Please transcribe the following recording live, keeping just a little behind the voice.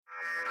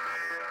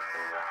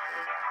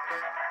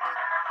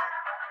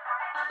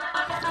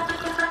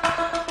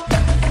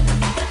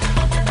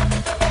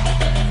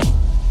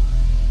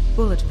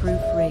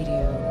Bulletproof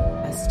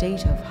Radio, a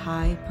state of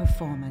high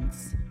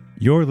performance.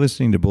 You're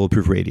listening to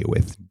Bulletproof Radio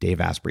with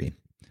Dave Asprey.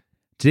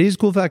 Today's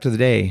cool fact of the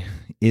day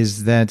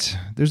is that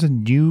there's a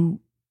new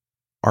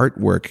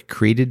artwork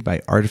created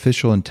by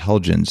artificial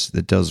intelligence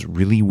that does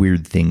really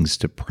weird things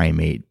to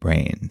primate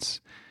brains.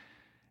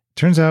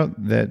 Turns out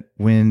that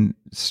when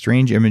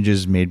strange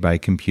images made by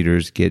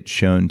computers get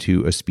shown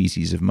to a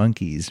species of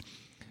monkeys,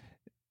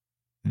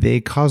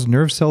 they cause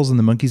nerve cells in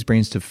the monkeys'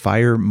 brains to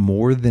fire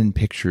more than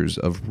pictures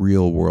of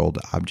real-world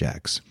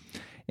objects.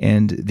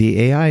 And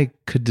the AI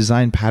could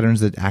design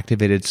patterns that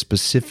activated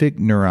specific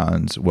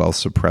neurons while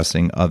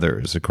suppressing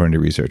others, according to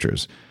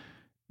researchers.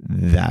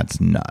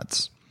 That's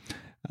nuts.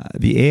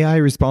 The AI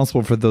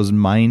responsible for those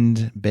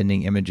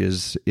mind-bending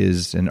images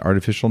is an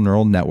artificial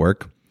neural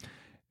network,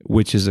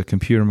 which is a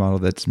computer model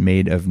that's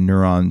made of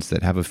neurons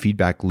that have a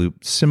feedback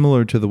loop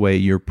similar to the way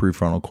your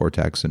prefrontal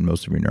cortex and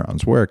most of your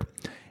neurons work.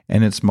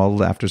 And it's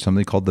modeled after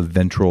something called the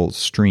ventral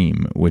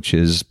stream, which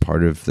is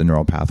part of the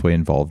neural pathway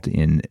involved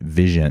in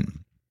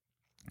vision.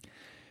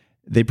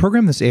 They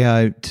programmed this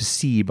AI to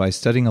see by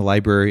studying a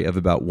library of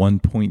about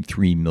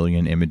 1.3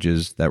 million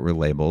images that were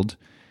labeled.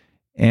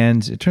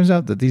 And it turns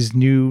out that these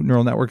new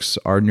neural networks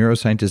are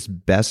neuroscientists'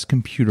 best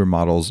computer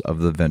models of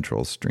the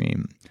ventral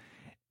stream.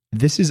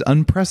 This is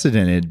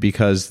unprecedented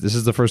because this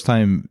is the first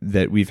time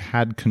that we've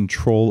had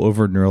control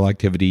over neural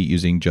activity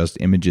using just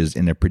images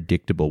in a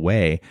predictable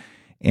way.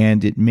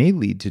 And it may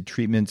lead to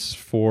treatments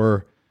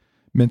for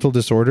mental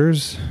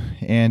disorders,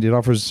 and it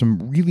offers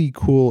some really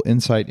cool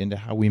insight into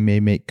how we may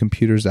make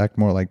computers act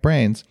more like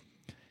brains.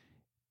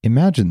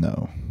 Imagine,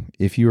 though,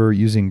 if you are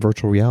using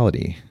virtual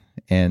reality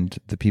and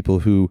the people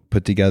who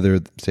put together,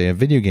 say, a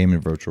video game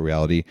in virtual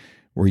reality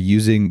were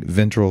using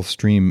ventral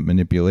stream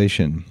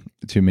manipulation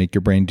to make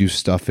your brain do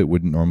stuff it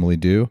wouldn't normally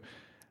do.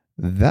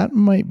 That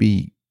might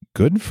be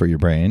good for your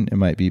brain. It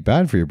might be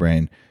bad for your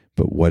brain.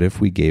 But what if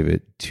we gave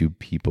it to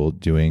people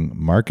doing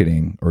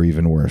marketing, or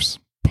even worse,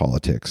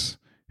 politics?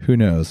 Who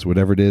knows?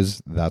 Whatever it is,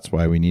 that's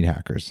why we need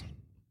hackers.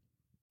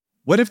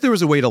 What if there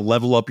was a way to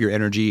level up your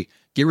energy,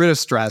 get rid of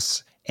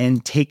stress,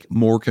 and take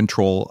more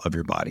control of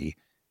your body?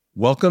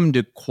 Welcome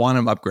to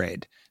Quantum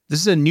Upgrade.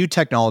 This is a new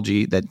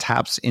technology that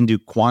taps into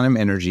quantum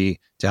energy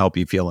to help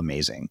you feel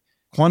amazing.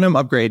 Quantum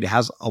Upgrade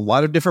has a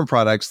lot of different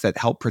products that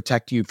help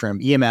protect you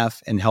from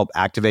EMF and help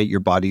activate your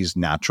body's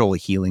natural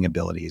healing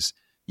abilities.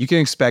 You can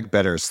expect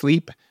better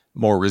sleep,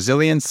 more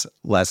resilience,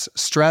 less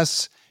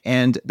stress,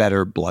 and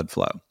better blood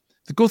flow.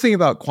 The cool thing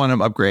about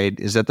Quantum Upgrade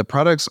is that the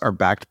products are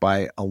backed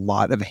by a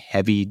lot of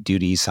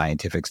heavy-duty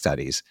scientific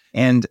studies,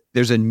 and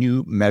there's a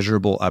new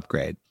measurable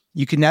upgrade.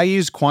 You can now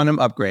use Quantum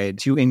Upgrade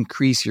to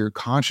increase your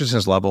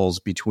consciousness levels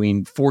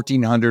between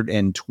 1,400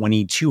 and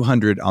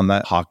 2,200 on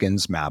the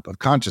Hawkins map of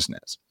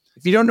consciousness.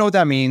 If you don't know what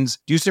that means,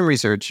 do some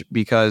research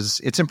because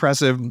it's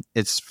impressive,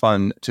 it's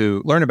fun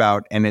to learn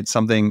about, and it's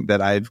something that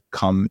I've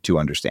come to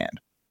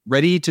understand.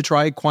 Ready to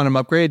try Quantum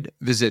Upgrade?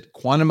 Visit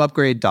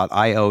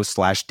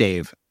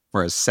quantumupgrade.io/Dave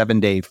for a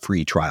 7-day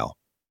free trial.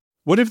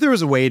 What if there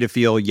was a way to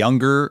feel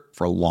younger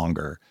for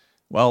longer?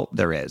 Well,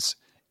 there is.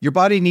 Your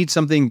body needs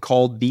something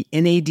called the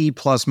NAD+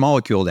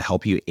 molecule to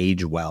help you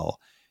age well.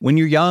 When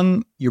you're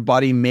young, your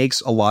body makes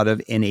a lot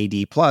of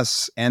NAD+,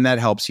 and that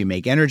helps you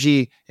make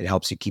energy, it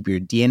helps you keep your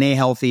DNA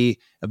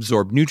healthy,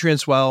 absorb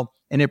nutrients well,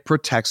 and it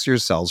protects your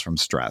cells from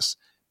stress.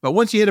 But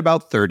once you hit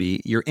about 30,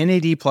 your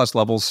NAD+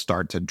 levels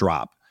start to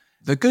drop.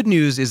 The good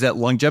news is that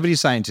longevity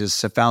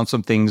scientists have found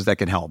some things that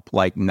can help,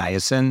 like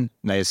niacin,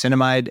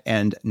 niacinamide,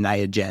 and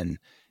Niagen.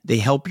 They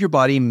help your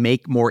body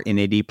make more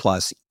NAD+,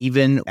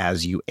 even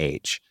as you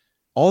age.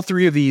 All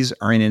three of these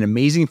are in an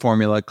amazing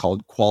formula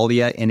called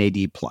Qualia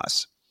NAD+.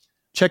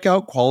 Check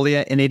out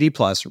Qualia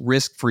NAD+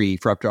 risk-free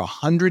for up to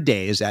 100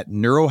 days at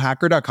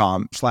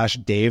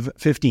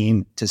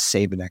neurohacker.com/Dave15 to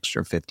save an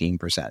extra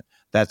 15%.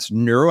 That's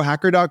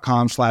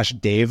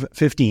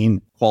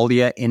neurohacker.com/Dave15,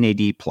 Qualia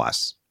NAD+.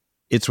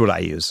 It's what I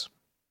use.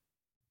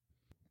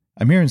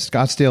 I'm here in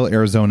Scottsdale,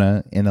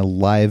 Arizona, in a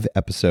live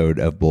episode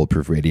of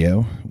Bulletproof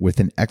Radio with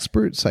an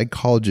expert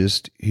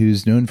psychologist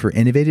who's known for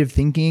innovative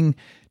thinking,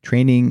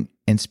 training,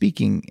 and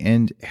speaking,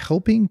 and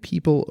helping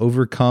people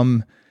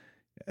overcome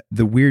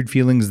the weird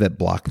feelings that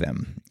block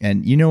them.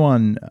 And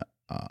on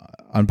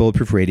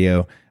Bulletproof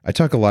Radio, I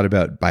talk a lot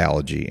about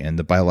biology and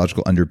the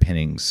biological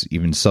underpinnings,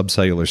 even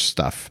subcellular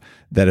stuff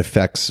that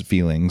affects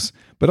feelings.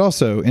 But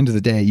also, end of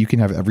the day, you can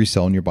have every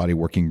cell in your body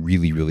working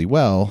really, really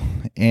well,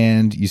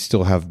 and you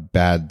still have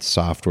bad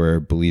software,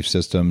 belief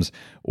systems,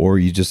 or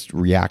you just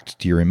react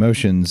to your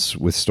emotions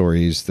with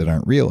stories that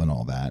aren't real and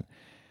all that.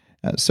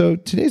 So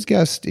today's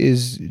guest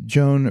is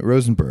Joan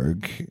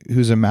Rosenberg,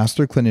 who's a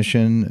master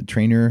clinician,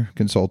 trainer,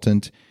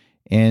 consultant,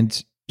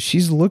 and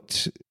she's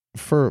looked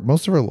for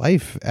most of her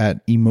life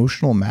at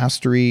emotional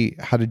mastery,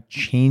 how to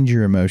change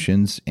your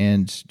emotions,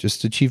 and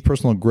just achieve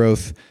personal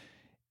growth,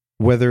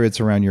 whether it's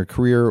around your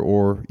career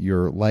or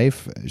your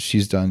life.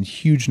 She's done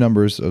huge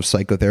numbers of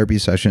psychotherapy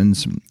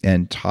sessions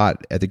and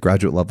taught at the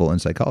graduate level in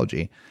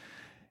psychology.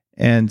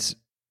 And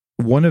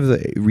one of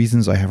the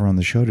reasons I have her on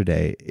the show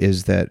today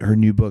is that her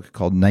new book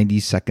called 90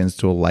 Seconds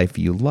to a Life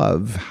You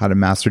Love, How to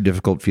Master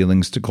Difficult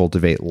Feelings to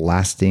Cultivate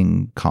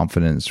Lasting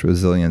Confidence,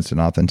 Resilience,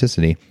 and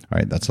Authenticity. All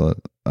right, that's a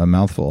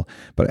mouthful.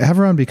 But I have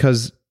her on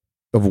because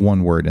of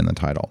one word in the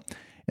title,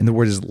 and the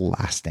word is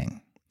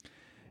lasting.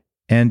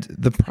 And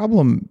the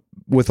problem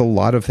with a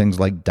lot of things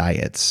like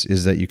diets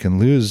is that you can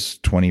lose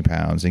 20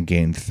 pounds and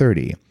gain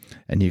 30.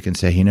 And you can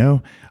say,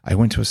 I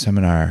went to a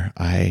seminar,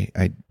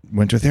 I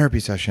went to a therapy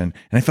session,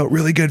 and I felt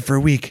really good for a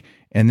week.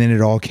 And then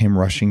it all came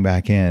rushing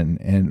back in.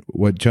 And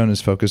what Joan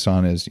is focused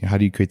on is how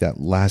do you create that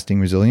lasting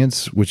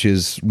resilience, which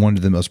is one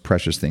of the most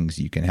precious things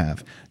you can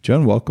have.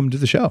 Joan, welcome to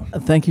the show.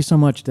 Thank you so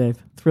much, Dave.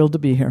 Thrilled to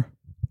be here.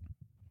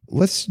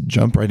 Let's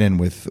jump right in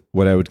with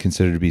what I would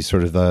consider to be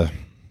sort of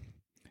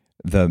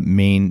the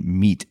main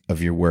meat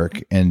of your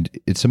work. And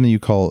it's something you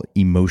call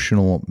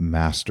emotional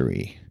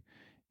mastery.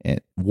 And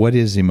what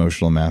is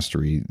emotional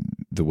mastery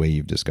the way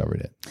you've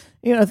discovered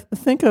it?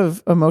 Think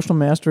of emotional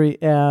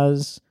mastery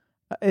as,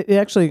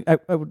 I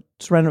would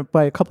surround it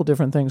by a couple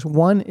different things.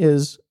 One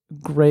is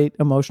great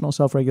emotional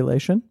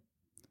self-regulation,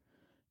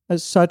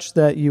 as such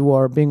that you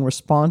are being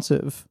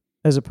responsive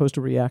as opposed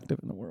to reactive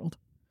in the world.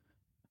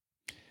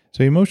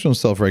 So emotional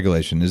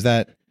self-regulation, is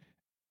that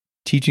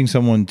teaching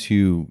someone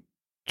to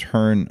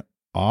turn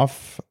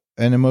off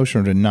an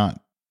emotion or to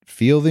not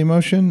feel the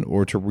emotion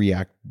or to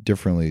react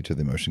differently to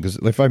the emotion? Because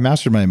if I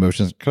mastered my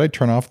emotions, could I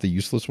turn off the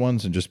useless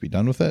ones and just be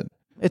done with it?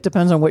 It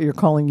depends on what you're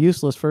calling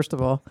useless, first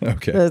of all.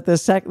 Okay. The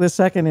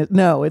second is,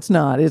 no, it's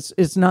not.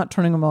 It's not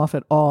turning them off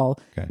at all.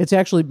 Okay. It's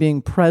actually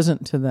being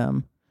present to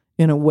them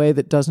in a way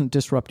that doesn't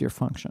disrupt your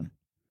function.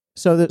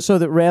 So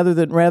that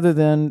rather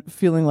than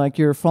feeling like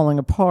you're falling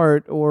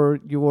apart or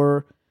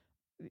you're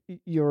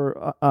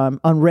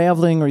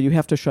unraveling or you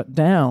have to shut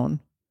down,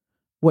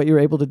 what you're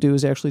able to do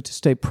is actually to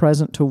stay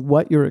present to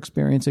what you're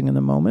experiencing in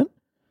the moment,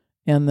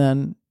 and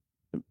then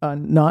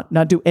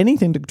not do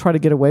anything to try to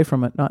get away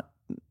from it.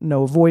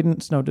 No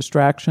avoidance, no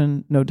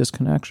distraction, no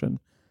disconnection,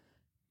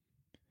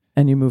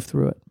 and you move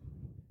through it.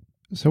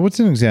 So, what's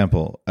an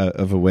example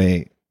of a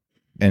way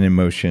an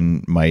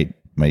emotion might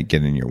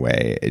get in your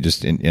way,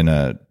 just in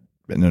a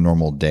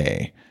normal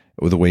day,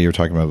 with the way you're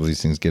talking about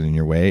these things get in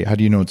your way? How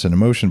do you know it's an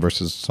emotion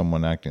versus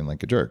someone acting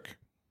like a jerk?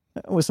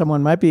 Well,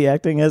 someone might be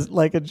acting as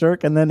like a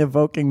jerk and then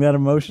evoking that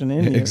emotion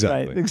in you.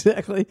 Exactly. Right?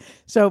 Exactly.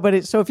 So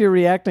if you're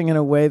reacting in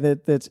a way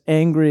that's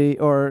angry,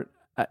 or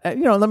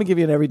let me give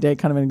you an everyday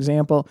kind of an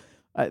example.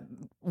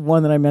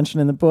 One that I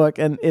mentioned in the book,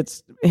 and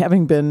it's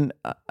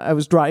I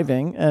was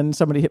driving and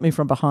somebody hit me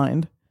from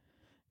behind,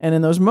 and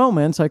in those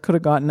moments I could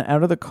have gotten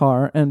out of the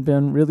car and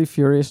been really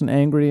furious and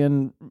angry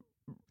and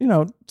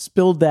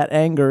spilled that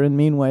anger in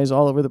mean ways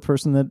all over the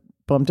person that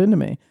bumped into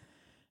me.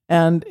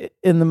 And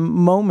in the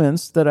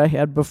moments that I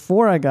had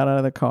before I got out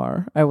of the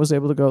car, I was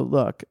able to go,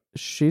 look,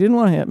 she didn't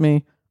want to hit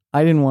me.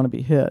 I didn't want to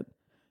be hit.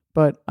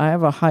 But I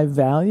have a high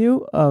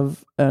value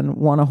of and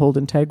want to hold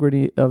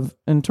integrity of,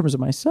 in terms of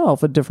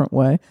myself, a different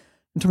way,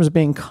 in terms of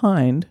being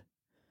kind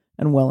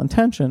and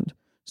well-intentioned.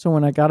 So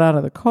when I got out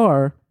of the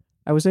car,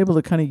 I was able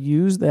to kind of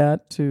use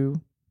that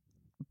to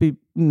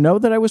know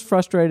that I was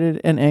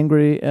frustrated and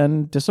angry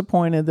and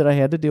disappointed that I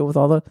had to deal with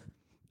all the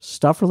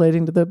stuff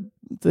relating to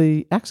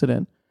the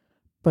accident.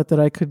 But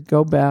that I could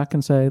go back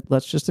and say,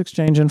 let's just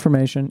exchange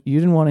information. You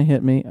didn't want to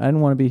hit me. I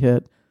didn't want to be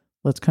hit.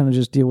 Let's kind of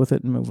just deal with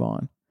it and move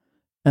on.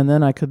 And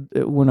then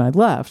when I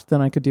left,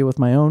 then I could deal with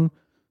my own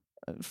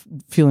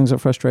feelings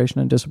of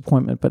frustration and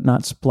disappointment, but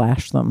not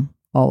splash them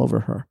all over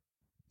her.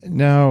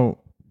 Now,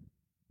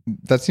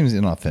 that seems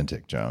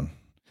inauthentic, Joan.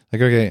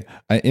 Like, okay,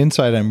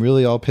 inside I'm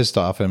really all pissed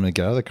off. And I'm going to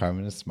get out of the car. I'm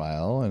going to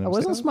smile. And I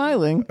wasn't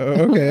smiling. Oh,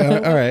 okay,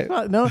 all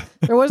right. No,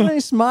 there wasn't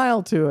any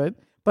smile to it.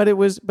 But I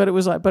was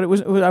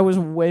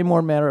way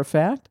more matter of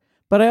fact.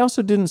 But I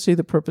also didn't see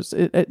the purpose.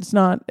 Didn't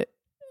want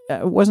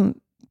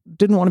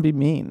to be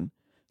mean.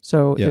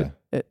 So yeah.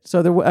 It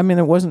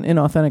wasn't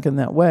inauthentic in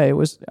that way. It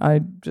was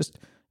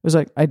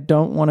like, I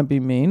don't want to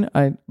be mean.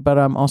 But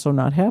I'm also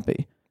not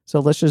happy. So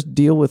let's just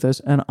deal with this,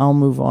 and I'll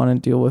move on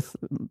and deal with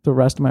the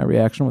rest of my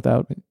reaction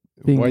without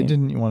being Why mean.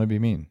 didn't you want to be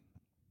mean?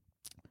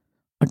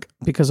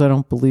 Because I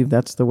don't believe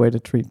that's the way to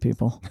treat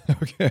people.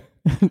 Okay.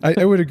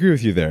 I would agree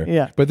with you there.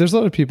 Yeah. But there's a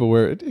lot of people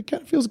where it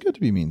kind of feels good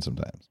to be mean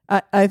sometimes.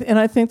 I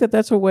think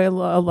that's a way a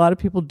lot of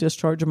people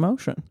discharge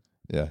emotion.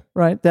 Yeah.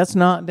 Right?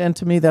 And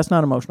to me, that's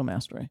not emotional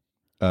mastery.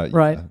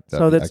 Right?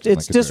 So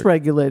it's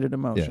dysregulated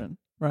emotion.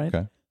 Yeah. Right?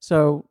 Okay.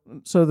 So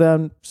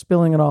then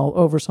spilling it all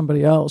over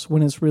somebody else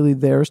when it's really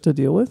theirs to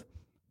deal with,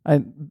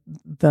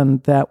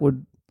 then that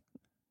would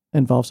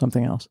involve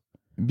something else.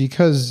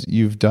 Because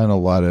you've done a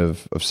lot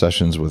of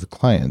sessions with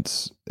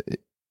clients,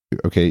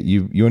 okay,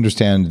 you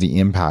understand the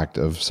impact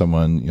of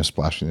someone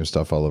splashing their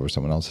stuff all over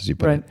someone else, as you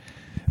put it.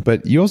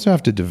 But you also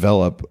have to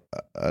develop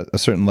a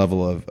certain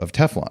level of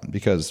Teflon,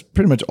 because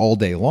pretty much all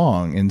day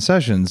long in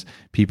sessions,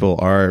 people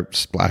are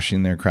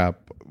splashing their crap.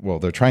 Well,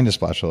 they're trying to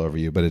splash all over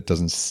you, but it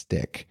doesn't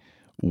stick.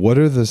 What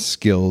are the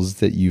skills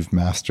that you've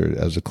mastered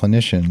as a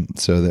clinician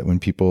so that when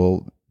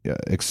people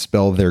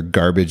expel their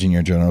garbage in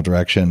your general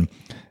direction,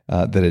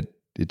 that it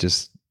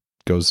just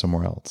goes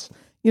somewhere else.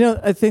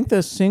 I think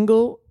the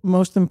single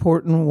most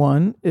important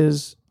one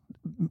is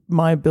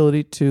my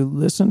ability to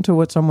listen to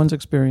what someone's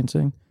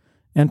experiencing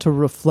and to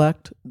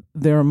reflect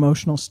their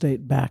emotional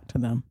state back to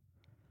them.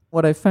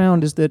 What I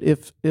found is that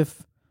if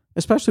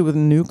especially with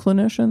new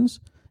clinicians,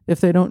 if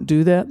they don't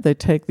do that, they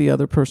take the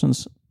other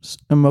person's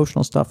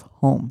emotional stuff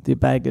home, the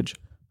baggage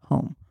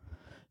home.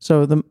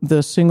 So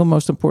the single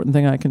most important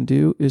thing I can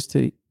do is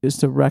to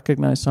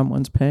recognize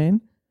someone's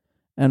pain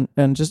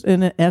and just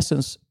in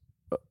essence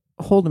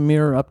hold a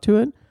mirror up to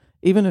it,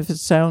 even if it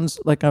sounds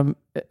like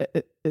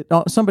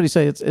somebody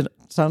say it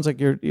sounds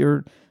like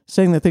you're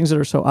saying the things that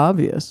are so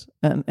obvious,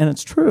 and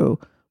it's true,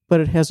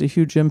 but it has a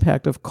huge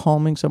impact of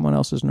calming someone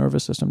else's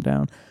nervous system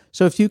down.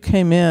 So if you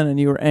came in and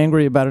you were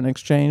angry about an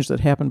exchange that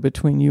happened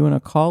between you and a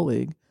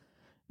colleague,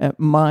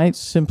 my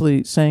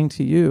simply saying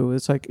to you,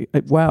 it's like,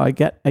 wow, I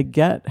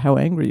get how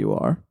angry you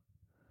are.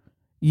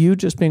 You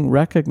just being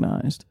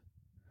recognized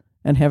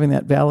and having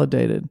that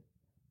validated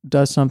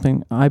does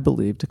something, I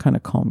believe, to kind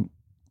of calm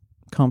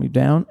you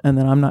down, and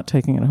then I'm not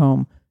taking it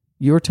home.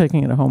 You're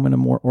taking it home in a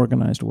more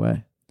organized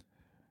way.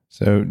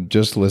 So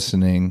just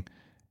listening,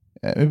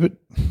 but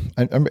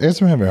I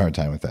guess I'm having a hard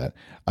time with that.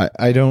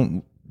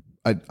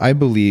 I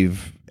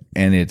believe,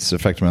 and it's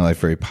affected my life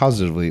very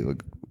positively.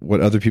 Like,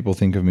 what other people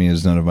think of me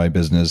is none of my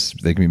business.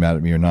 They can be mad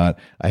at me or not.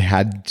 I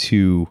had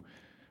to,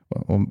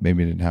 well,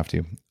 maybe I didn't have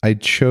to. I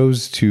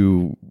chose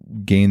to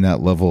gain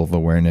that level of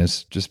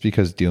awareness just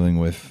because dealing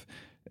with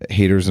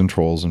haters and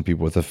trolls and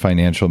people with a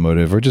financial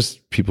motive, or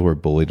just people who are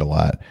bullied a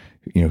lot,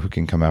 who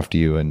can come after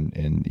you and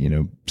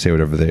say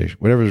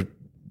whatever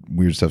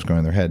weird stuff's going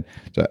on in their head.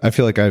 So I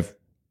feel like it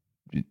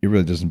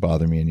really doesn't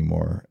bother me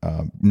anymore.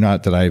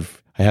 Not that I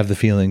have the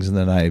feelings and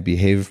then I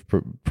behave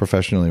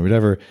professionally or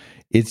whatever.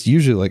 It's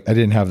usually like I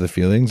didn't have the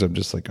feelings. I'm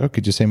just like, oh,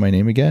 could you say my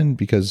name again?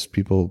 Because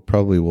people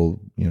probably will,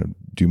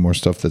 do more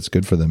stuff that's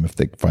good for them if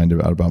they find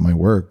out about my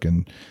work,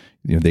 and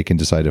they can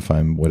decide if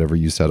I'm whatever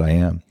you said I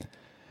am.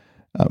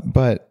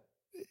 But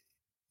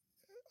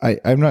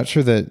I'm not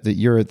sure that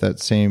you're at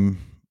that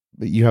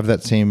you have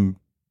that same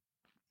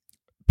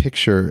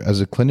picture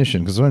as a clinician,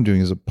 because what I'm doing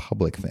is a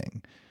public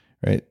thing,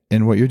 right?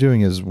 And what you're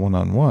doing is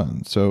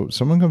one-on-one. So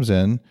someone comes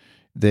in,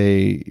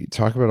 they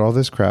talk about all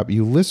this crap,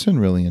 you listen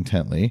really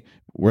intently.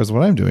 Whereas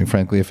what I'm doing,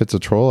 frankly, if it's a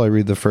troll, I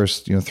read the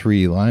first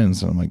 3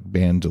 lines and I'm like,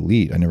 ban,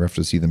 delete. I never have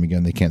to see them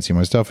again. They can't see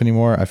my stuff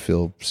anymore. I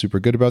feel super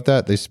good about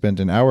that. They spent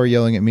an hour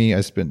yelling at me.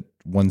 I spent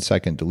 1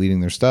 second deleting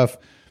their stuff.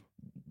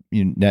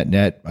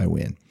 Net, I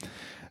win.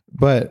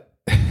 But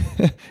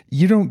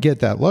you don't get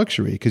that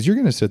luxury because you're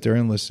going to sit there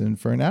and listen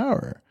for an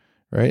hour,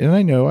 right? And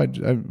I know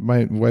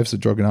my wife's a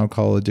drug and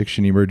alcohol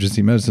addiction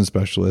emergency medicine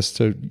specialist,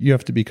 so you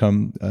have to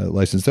become a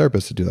licensed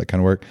therapist to do that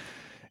kind of work.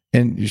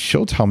 And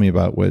she'll tell me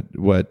about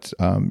what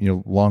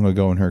long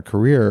ago in her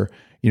career,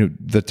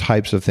 the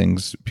types of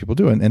things people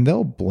do, and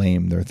they'll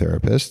blame their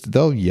therapist,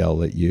 they'll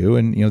yell at you,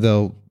 and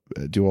they'll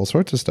do all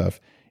sorts of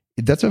stuff.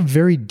 That's a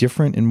very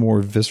different and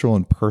more visceral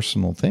and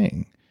personal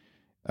thing.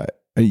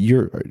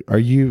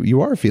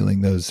 You are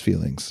feeling those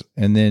feelings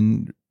and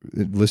then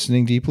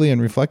listening deeply and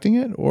reflecting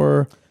it,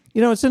 or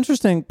it's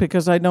interesting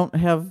because I don't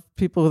have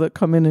people that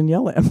come in and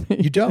yell at me.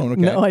 You don't?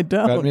 Okay. No, I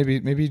don't. God,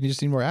 maybe you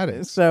just need more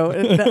addicts. So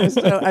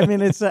I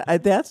mean, it's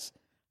that's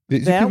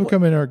these people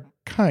come in are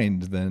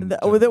kind. Then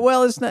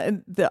well, it's not.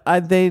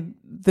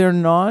 They're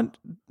not.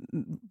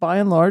 By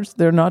and large,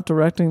 they're not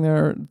directing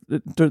their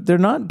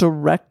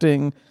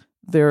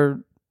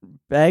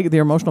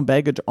emotional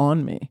baggage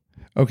on me.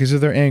 Okay, so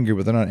they're angry,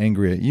 but they're not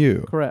angry at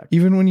you. Correct.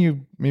 Even when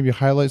you maybe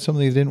highlight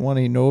something they didn't want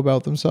to know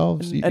about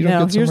themselves, you don't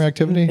get some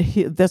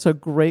reactivity? That's a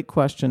great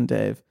question,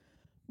 Dave.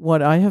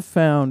 What I have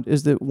found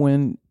is that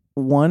when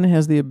one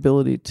has the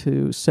ability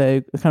to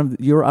say kind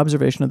of your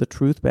observation of the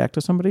truth back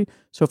to somebody,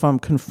 so if I'm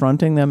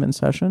confronting them in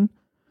session,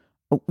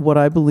 what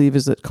I believe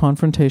is that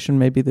confrontation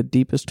may be the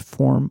deepest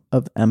form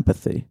of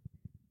empathy.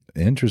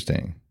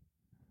 Interesting.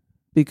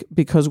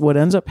 Because what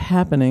ends up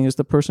happening is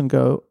the person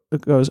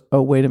goes,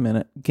 oh, wait a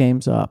minute,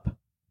 game's up.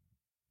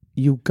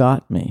 You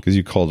got me. Because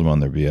you called them on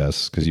their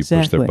BS, because you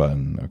pushed their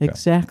button. Okay.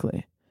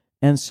 Exactly.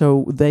 And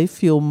so they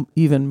feel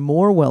even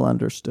more well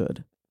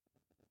understood.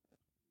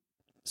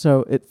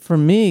 So for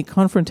me,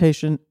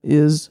 confrontation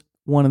is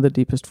one of the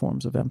deepest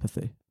forms of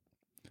empathy.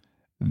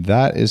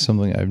 That is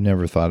something I've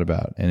never thought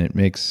about, and it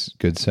makes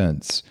good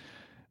sense.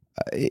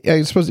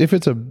 I suppose if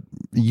it's a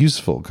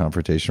useful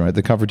confrontation, right?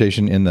 The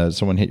confrontation in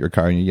someone hit your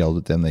car and you yelled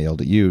at them, they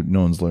yelled at you.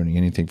 No one's learning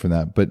anything from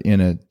that. But in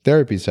a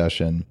therapy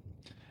session,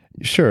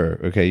 sure,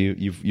 okay,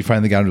 you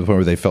finally got to the point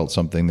where they felt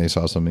something, they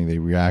saw something, they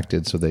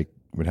reacted, so they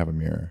would have a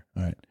mirror.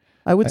 All right.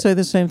 I would say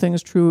the same thing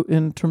is true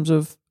in terms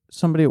of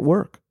somebody at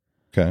work.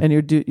 Okay.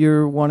 And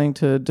you're wanting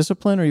to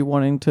discipline, or you're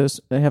wanting to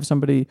have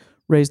somebody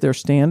raise their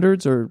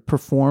standards or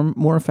perform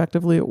more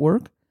effectively at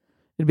work.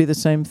 It'd be the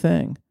same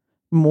thing.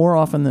 More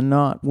often than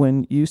not,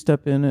 when you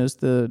step in as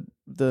the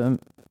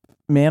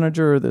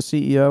manager or the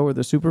CEO or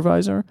the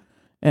supervisor,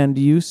 and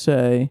you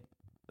say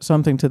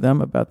something to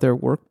them about their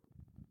work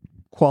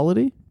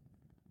quality,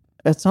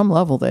 at some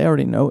level, they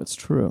already know it's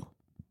true.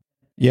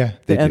 Yeah,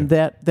 they and do.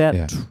 that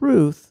Yeah.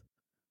 truth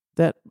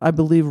that I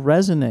believe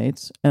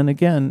resonates. And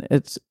again,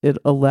 it's a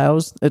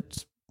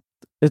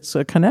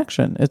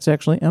connection. It's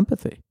actually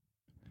empathy.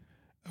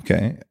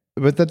 Okay.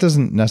 But that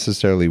doesn't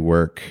necessarily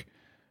work.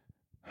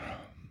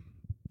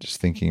 Just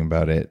thinking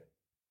about it.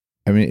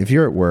 I mean, if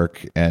you're at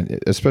work and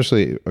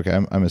especially, okay,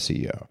 I'm a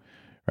CEO,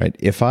 right?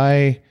 If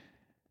I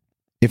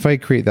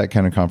create that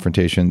kind of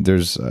confrontation,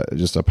 there's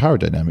just a power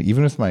dynamic.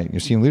 Even with my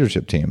senior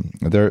leadership team,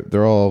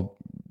 they're all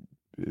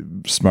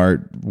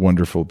smart,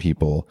 wonderful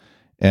people.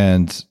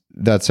 And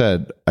that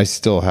said, I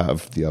still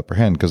have the upper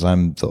hand because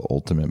I'm the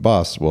ultimate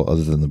boss. Well,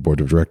 other than the board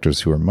of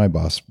directors who are my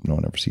boss, no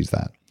one ever sees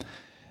that.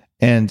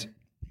 And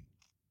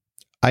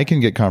I can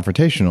get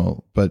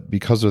confrontational, but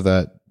because of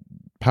that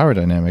power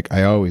dynamic,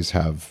 I always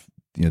have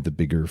the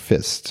bigger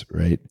fist,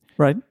 right?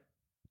 Right.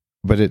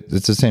 But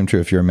it's the same true.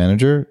 If you're a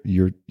manager,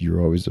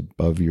 you're always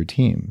above your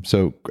team.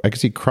 So I can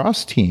see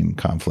cross-team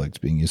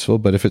conflict being useful,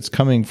 but if it's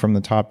coming from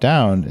the top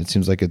down, it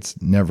seems like it's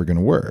never going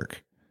to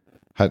work.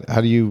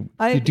 How do you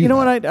do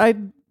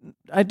that?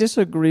 I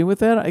disagree with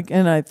that.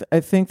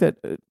 I think that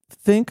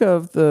think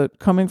of the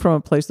coming from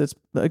a place that's,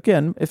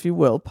 again, if you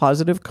will,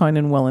 positive, kind,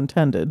 and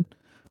well-intended,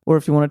 or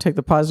if you want to take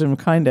the positive and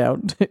kind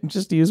out,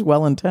 just use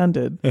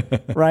well-intended,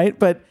 right?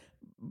 But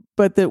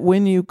that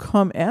when you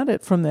come at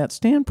it from that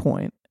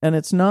standpoint, and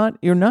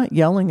you're not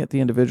yelling at the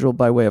individual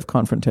by way of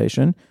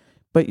confrontation,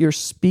 but you're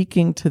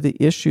speaking to the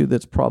issue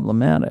that's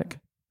problematic,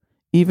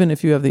 even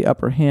if you have the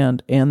upper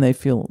hand and they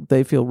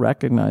feel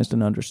recognized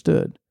and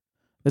understood.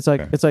 It's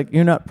like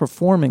you're not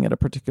performing at a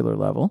particular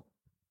level,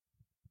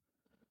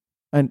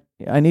 and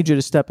I need you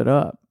to step it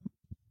up.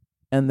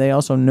 And they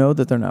also know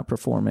that they're not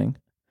performing,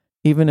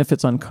 even if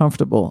it's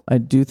uncomfortable. I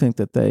do think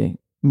that they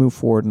move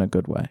forward in a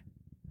good way.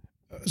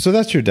 So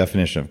that's your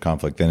definition of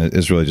conflict, then,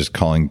 is really just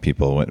calling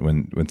people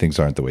when things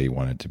aren't the way you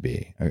want it to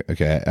be.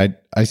 Okay,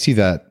 I see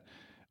that.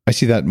 I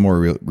see that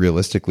more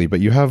realistically. But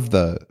you have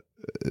the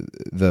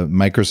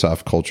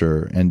Microsoft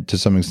culture, and to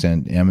some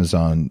extent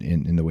Amazon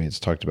in the way it's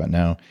talked about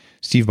now.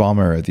 Steve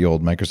Ballmer at the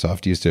old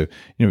Microsoft used to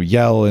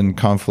yell in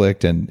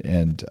conflict,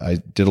 and I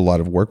did a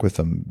lot of work with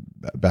them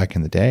back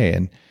in the day,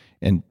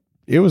 and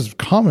it was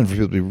common for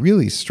people to be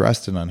really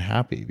stressed and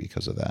unhappy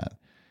because of that.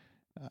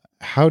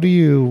 How do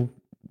you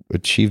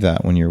achieve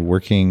that when you're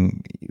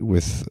working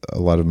with a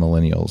lot of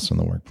millennials in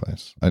the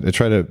workplace? I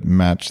try to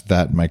match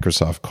that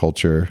Microsoft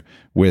culture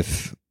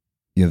with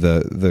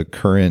the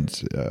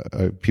current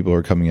people who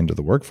are coming into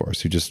the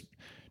workforce who just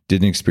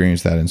didn't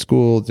experience that in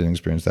school, didn't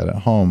experience that at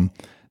home.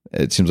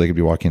 It seems like it'd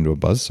be walking into a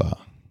buzzsaw.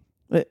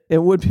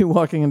 It would be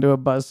walking into a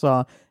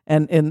buzzsaw,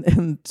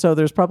 and so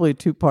there's probably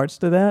two parts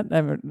to that.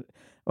 I mean,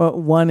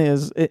 one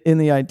is, in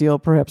the ideal,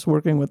 perhaps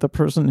working with the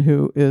person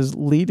who is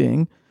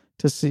leading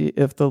to see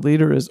if the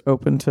leader is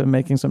open to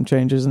making some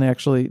changes and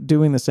actually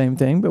doing the same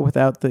thing, but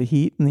without the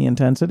heat and the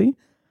intensity.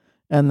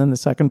 And then the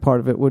second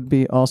part of it would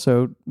be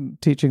also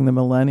teaching the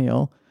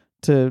millennial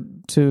to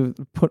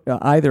put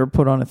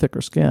on a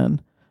thicker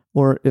skin,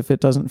 or if it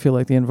doesn't feel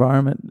like the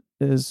environment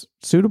is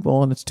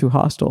suitable and it's too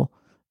hostile,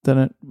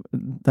 then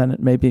it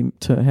may be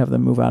to have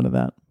them move out of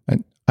that.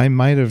 I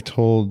might have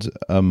told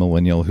a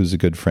millennial who's a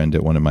good friend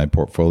at one of my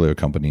portfolio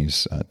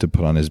companies to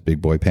put on his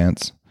big boy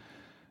pants.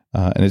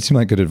 And it seemed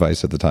like good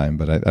advice at the time,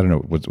 but I don't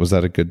know. Was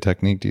that a good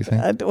technique, do you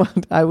think?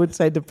 I would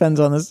say depends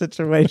on the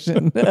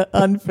situation.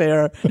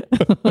 Unfair.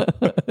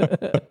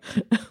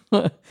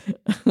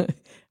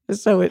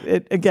 So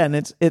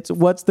it's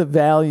what's the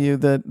value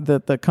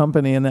that the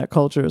company and that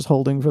culture is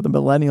holding for the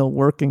millennial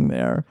working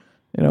there?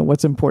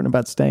 What's important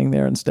about staying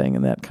there and staying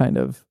in that kind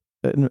of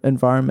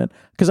environment?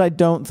 Because I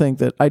don't think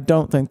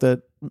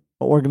that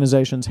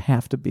organizations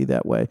have to be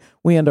that way.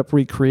 We end up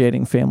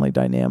recreating family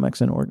dynamics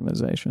in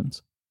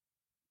organizations.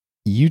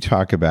 You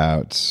talk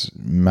about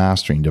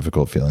mastering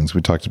difficult feelings.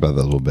 We talked about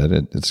that a little bit.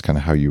 It's kind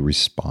of how you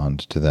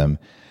respond to them.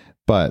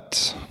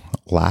 But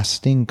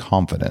lasting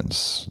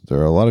confidence. There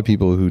are a lot of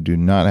people who do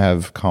not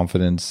have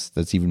confidence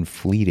that's even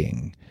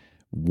fleeting.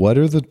 What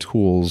are the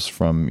tools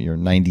from your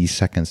 90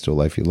 seconds to a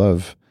life you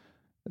love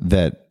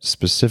that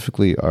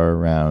specifically are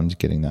around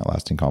getting that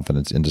lasting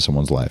confidence into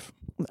someone's life?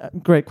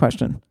 Great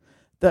question.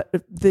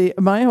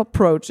 My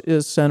approach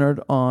is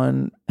centered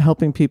on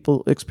helping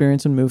people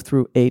experience and move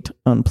through 8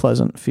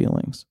 unpleasant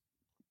feelings.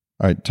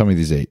 All right, tell me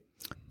these 8.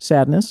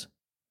 Sadness,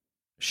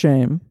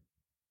 shame,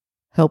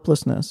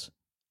 helplessness,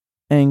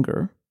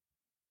 anger,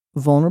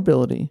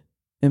 vulnerability,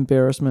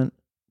 embarrassment,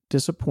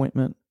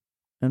 disappointment,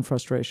 and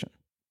frustration.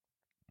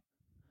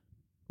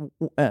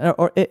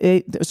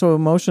 So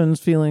emotions,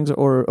 feelings,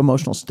 or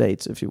emotional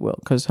states, if you will,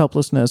 because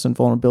helplessness and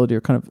vulnerability are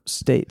kind of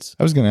states.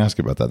 I was going to ask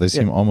about that. They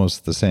seem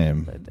almost the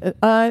same.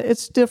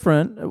 It's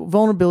different.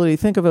 Vulnerability,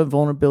 think of a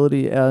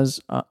vulnerability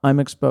as I'm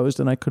exposed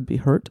and I could be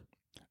hurt.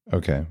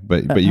 Okay,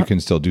 but you can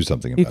still do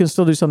something about it. You can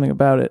still do something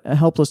about it.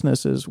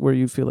 Helplessness is where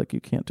you feel like you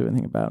can't do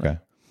anything about it.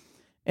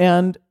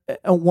 And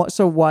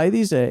so why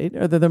these 8?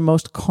 They're the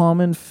most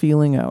common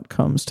feeling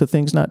outcomes to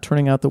things not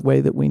turning out the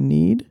way that we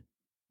need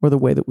or the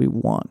way that we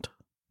want.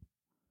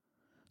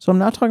 So I'm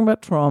not talking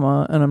about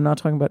trauma and I'm not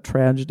talking about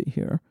tragedy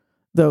here.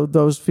 though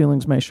those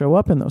feelings may show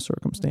up in those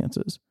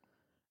circumstances.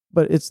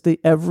 But it's the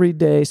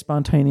everyday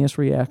spontaneous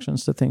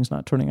reactions to things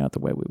not turning out the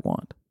way we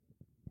want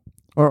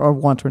or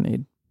want or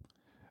need.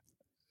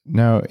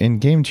 Now, in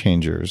Game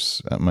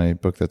Changers, my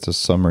book that's a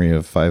summary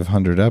of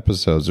 500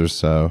 episodes or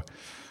so,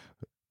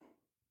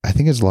 I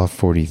think it's Law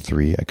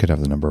 43. I could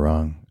have the number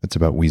wrong. It's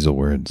about weasel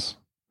words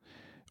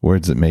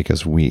that make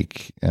us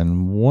weak.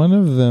 And one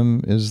of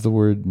them is the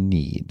word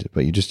need,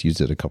 but you just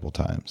used it a couple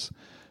times.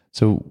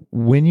 So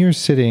when you're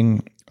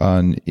sitting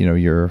on, I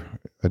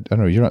don't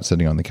know, you're not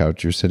sitting on the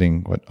couch. You're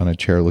sitting on a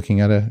chair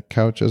looking at a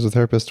couch as a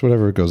therapist,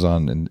 whatever goes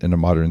on in a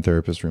modern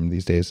therapist room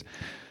these days.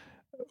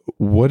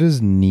 What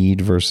is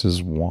need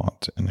versus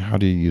want, and how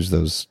do you use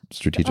those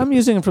strategically? I'm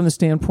using it from the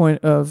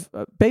standpoint of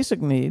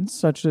basic needs,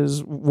 such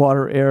as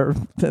water, air,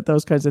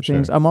 those kinds of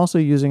things. Sure. I'm also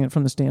using it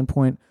from the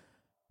standpoint,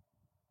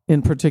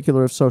 in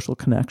particular, of social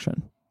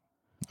connection.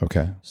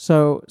 Okay.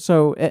 So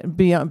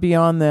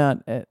beyond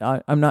that,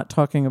 I'm not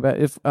talking about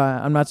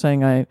I'm not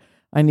saying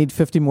I need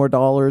 $50 more,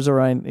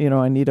 or I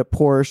need a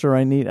Porsche, or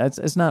I need.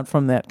 It's not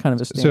from that kind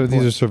of a standpoint. So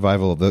these are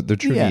survival. They're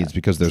true needs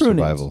because they're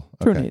survival.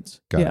 True needs.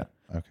 Got yeah. it.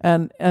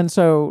 Okay. And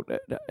so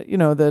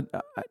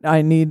that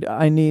I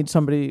need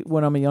somebody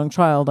when I'm a young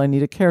child. I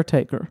need a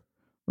caretaker,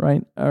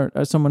 right, or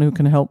someone who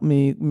can help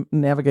me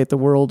navigate the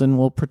world and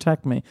will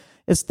protect me.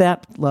 It's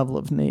that level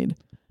of need.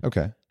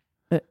 Okay.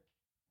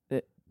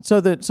 So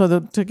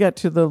to get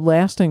to the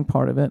lasting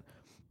part of it,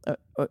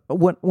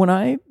 when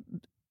I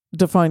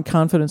define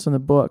confidence in the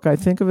book, I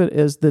think of it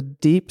as the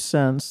deep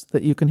sense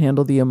that you can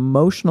handle the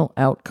emotional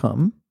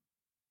outcome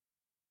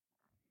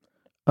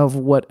of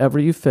whatever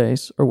you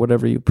face or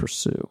whatever you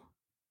pursue.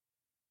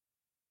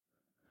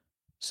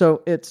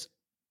 So it's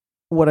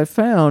what I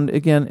found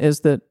again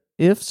is that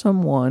if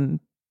someone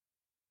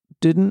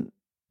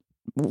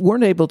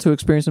weren't able to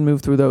experience and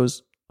move through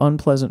those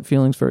unpleasant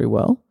feelings very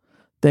well,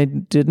 they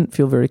didn't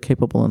feel very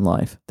capable in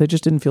life. They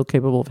just didn't feel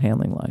capable of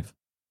handling life.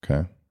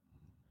 Okay.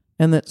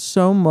 And that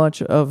so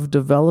much of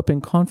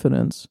developing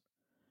confidence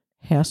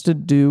has to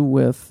do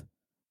with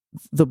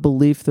the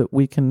belief that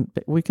we can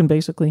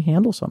basically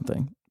handle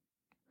something.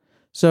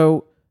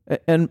 So,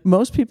 and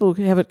most people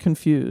have it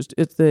confused.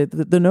 It's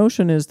the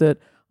notion is that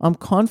I'm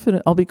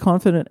confident, I'll be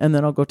confident, and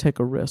then I'll go take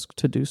a risk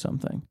to do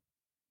something.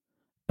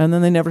 And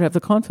then they never have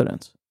the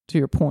confidence, to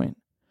your point.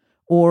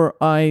 Or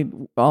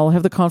I'll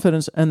have the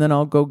confidence, and then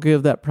I'll go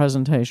give that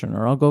presentation,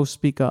 or I'll go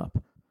speak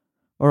up,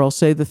 or I'll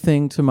say the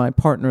thing to my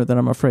partner that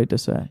I'm afraid to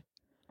say.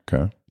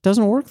 Okay. It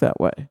doesn't work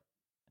that way.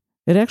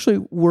 It actually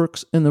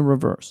works in the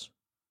reverse.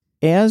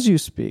 As you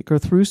speak, or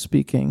through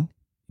speaking,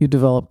 you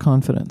develop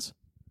confidence.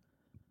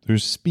 Through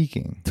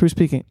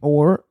speaking,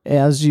 or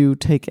as you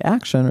take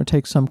action or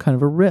take some kind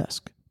of a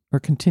risk or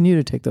continue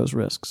to take those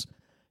risks,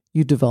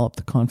 you develop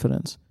the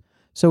confidence.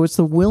 So it's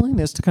the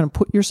willingness to kind of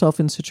put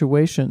yourself in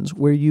situations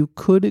where you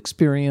could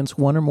experience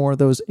one or more of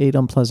those 8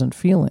 unpleasant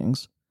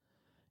feelings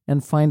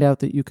and find out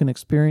that you can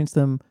experience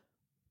them,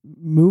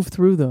 move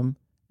through them,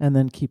 and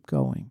then keep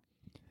going.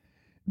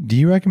 Do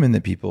you recommend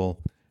that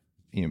people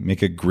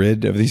make a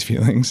grid of these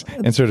feelings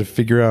and sort of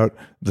figure out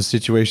the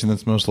situation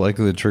that's most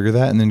likely to trigger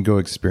that and then go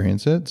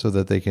experience it so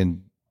that they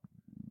can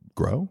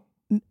grow?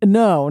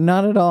 No,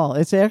 not at all.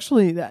 It's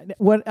actually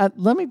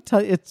let me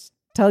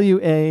tell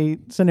you a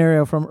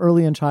scenario from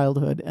early in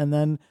childhood, and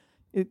then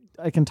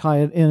I can tie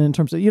it in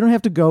terms of you don't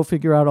have to go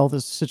figure out all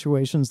the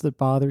situations that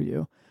bother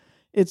you.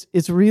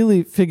 It's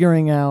really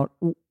figuring out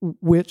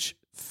which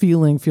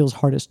feeling feels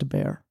hardest to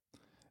bear.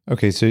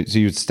 Okay, so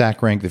you'd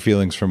stack rank the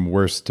feelings from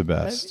worst to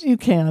best. You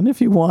can if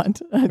you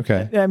want.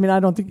 Okay. I mean, I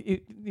don't think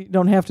you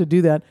don't have to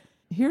do that.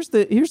 Here's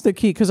the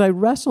key, because I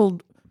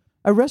wrestled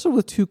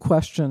with 2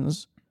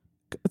 questions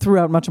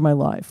throughout much of my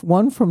life.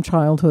 One from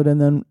childhood, and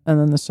then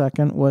the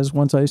second was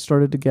once I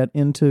started to get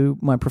into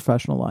my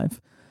professional life.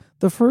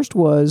 The first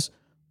was,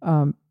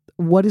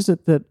 what is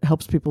it that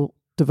helps people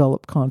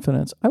develop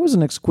confidence? I was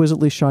an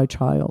exquisitely shy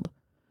child,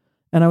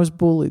 and I was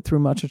bullied through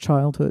much of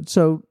childhood.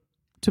 So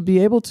to be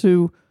able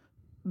to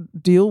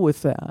deal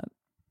with that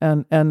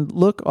and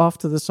look off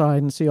to the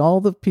side and see all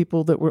the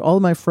people that were all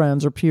my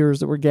friends or peers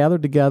that were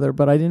gathered together,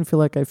 but I didn't feel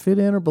like I fit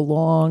in or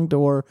belonged,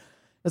 or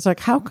it's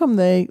like, how come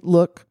they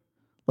look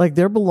like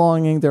they're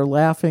belonging, they're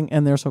laughing,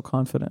 and they're so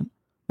confident?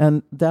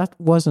 And that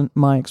wasn't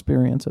my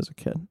experience as a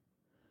kid.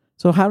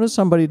 So how does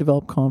somebody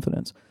develop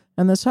confidence?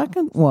 And the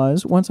second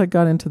was, once I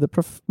got into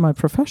my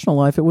professional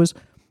life, it was,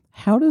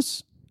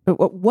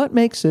 what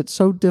makes it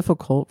so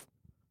difficult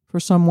for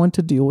someone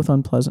to deal with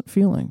unpleasant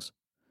feelings?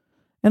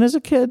 And as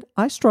a kid,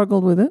 I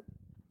struggled with it.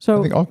 So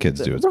I think all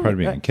kids do. It's part of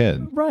being a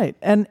kid. Right.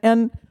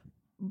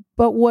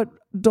 But what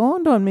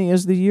dawned on me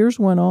as the years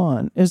went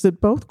on is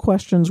that both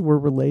questions were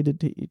related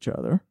to each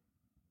other.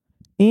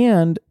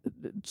 And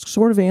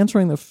sort of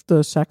answering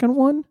the second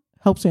one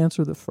helps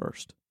answer the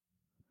first.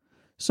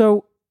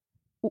 So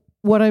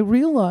what I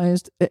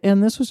realized,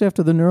 and this was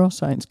after the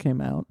neuroscience came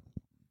out,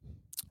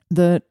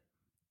 that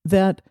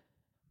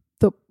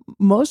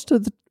most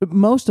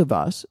of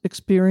us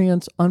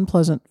experience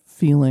unpleasant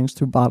feelings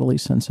through bodily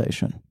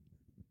sensation.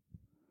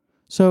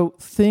 So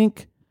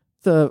think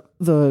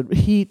the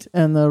heat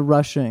and the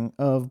rushing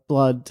of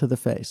blood to the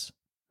face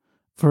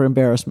for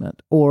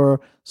embarrassment, or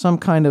some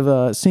kind of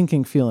a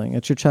sinking feeling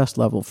at your chest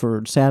level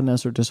for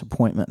sadness or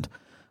disappointment.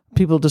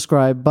 People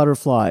describe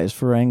butterflies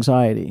for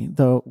anxiety,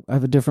 though I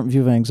have a different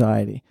view of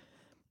anxiety,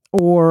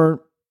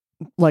 or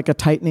like a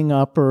tightening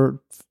up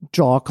or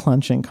jaw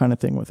clenching kind of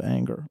thing with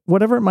anger,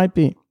 whatever it might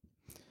be.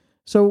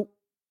 So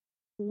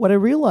what I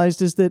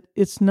realized is that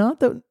it's not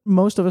that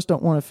most of us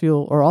don't want to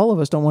feel, or all of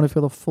us don't want to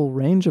feel the full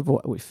range of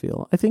what we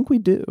feel. I think we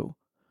do.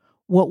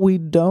 What we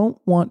don't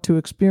want to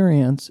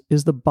experience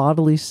is the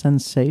bodily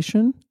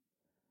sensation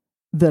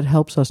that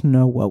helps us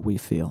know what we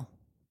feel.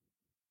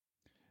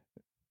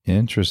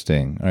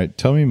 Interesting. All right.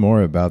 Tell me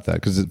more about that,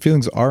 because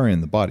feelings are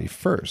in the body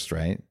first,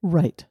 right?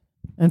 Right.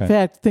 In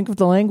fact, think of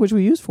the language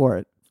we use for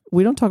it.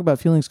 We don't talk about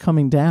feelings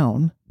coming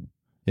down.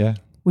 Yeah.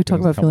 We talk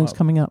about feelings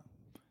coming up,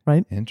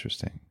 right?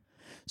 Interesting.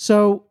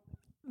 So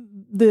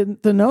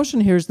the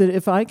notion here is that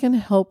if I can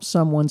help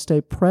someone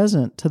stay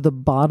present to the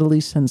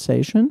bodily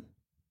sensation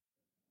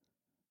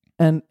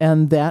and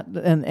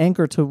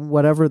anchor to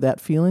whatever that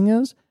feeling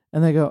is,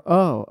 and they go,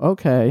 oh,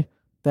 okay,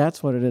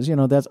 that's what it is.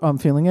 I'm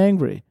feeling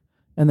angry.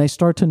 And they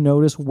start to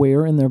notice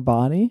where in their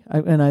body.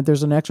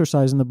 There's an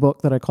exercise in the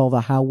book that I call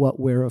the how, what,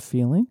 where of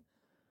feeling,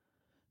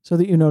 so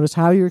that you notice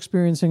how you're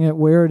experiencing it,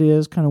 where it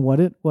is, kind of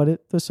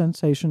what the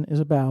sensation is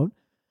about.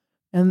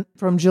 And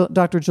from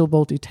Dr. Jill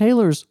Bolte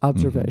Taylor's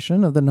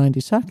observation of the 90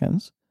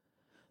 seconds,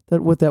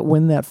 that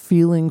when that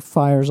feeling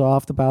fires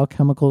off, the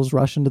biochemicals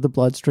rush into the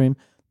bloodstream,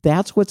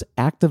 that's what's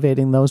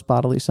activating those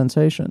bodily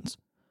sensations.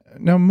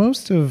 Now,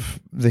 most of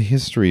the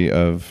history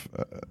of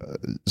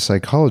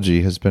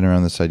psychology has been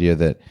around this idea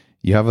that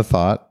you have a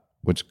thought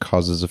which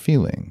causes a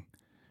feeling,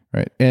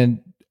 right?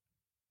 And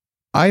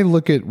I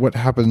look at what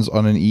happens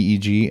on an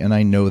EEG and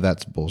I know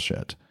that's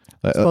bullshit.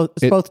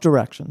 It's both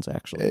directions,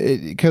 actually.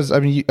 Because,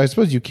 I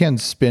suppose you can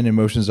spin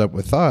emotions up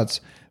with thoughts,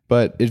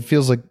 but it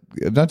feels like,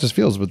 not just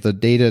feels, but the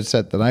data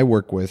set that I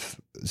work with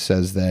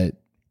says that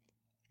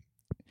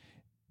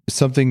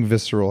something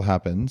visceral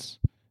happens,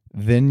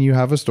 then you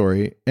have a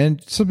story,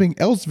 and something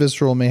else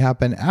visceral may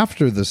happen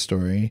after the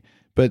story,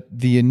 but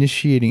the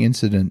initiating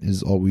incident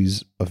is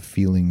always a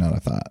feeling, not a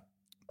thought.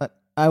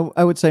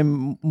 I would say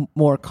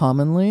more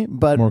commonly,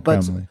 but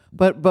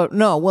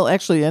no. Well,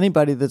 actually,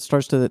 anybody that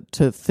starts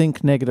to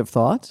think negative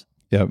thoughts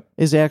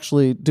is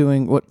actually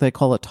doing what they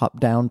call a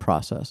top-down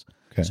process.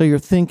 Okay. So you're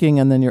thinking,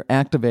 and then you're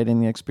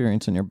activating the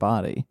experience in your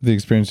body. The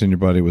experience in your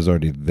body was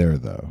already there,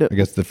 though. I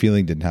guess the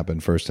feeling didn't happen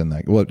first in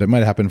that. Well, it might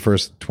have happened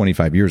first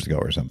 25 years ago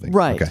or something.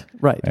 Right. Okay.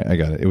 Right. I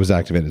got it. It was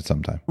activated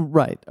sometime.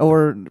 Right.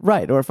 Or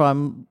if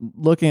I'm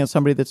looking at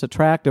somebody that's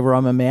attractive, or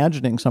I'm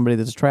imagining somebody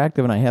that's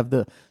attractive, and I have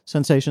the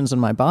sensations in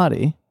my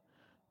body,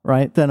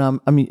 right? Then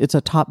it's a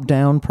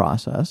top-down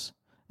process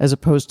as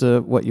opposed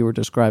to what you were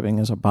describing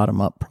as a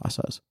bottom-up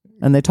process.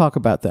 And they talk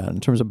about that in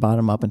terms of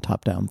bottom-up and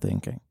top-down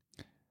thinking.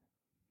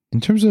 In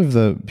terms of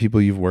the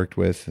people you've worked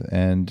with,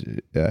 and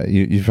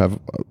you have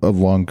a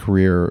long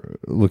career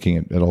looking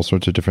at all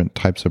sorts of different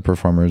types of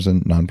performers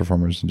and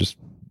non-performers and just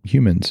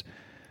humans,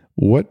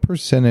 what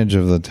percentage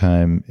of the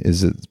time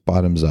is it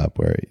bottoms up,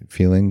 where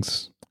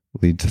feelings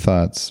lead to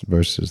thoughts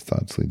versus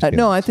thoughts lead to feelings?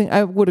 No, I think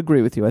I would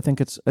agree with you. I think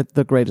it's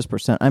the greatest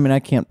percent. I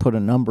can't put a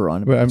number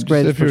on it, but it's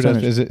greatest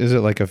percentage. Is it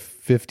like a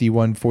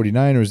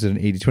 51-49 or is it an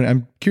 80-20?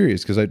 I'm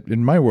curious, because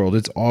in my world,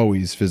 it's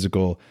always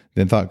physical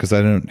than thought, because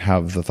I don't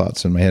have the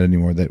thoughts in my head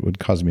anymore that would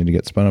cause me to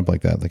get spun up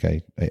like that. Like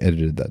I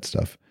edited that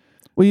stuff.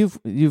 Well,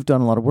 you've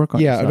done a lot of work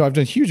on it. Yeah, I've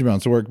done huge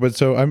amounts of work, but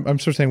so I'm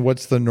sort of saying,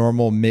 what's the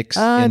normal mix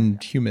in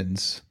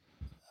humans?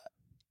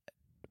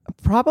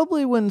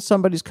 Probably when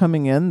somebody's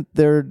coming in,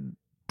 they're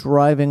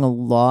driving a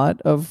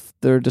lot of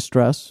their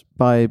distress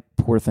by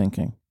poor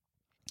thinking.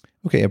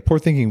 Okay, poor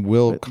thinking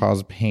will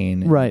cause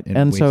pain, right?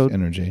 And waste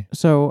energy.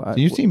 So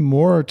you see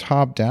more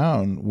top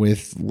down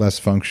with less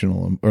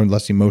functional or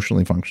less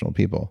emotionally functional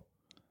people.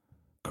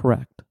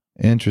 Correct.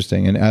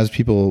 Interesting. And as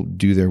people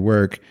do their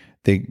work,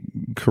 they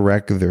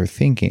correct their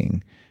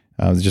thinking.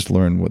 They just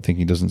learn what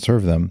thinking doesn't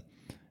serve them.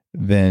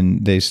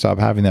 Then they stop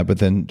having that, but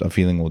then a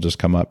feeling will just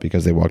come up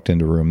because they walked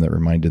into a room that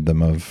reminded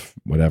them of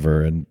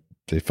whatever, and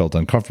they felt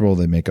uncomfortable.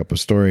 They make up a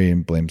story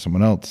and blame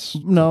someone else.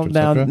 No,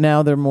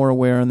 now they're more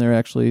aware, and they're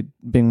actually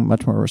being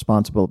much more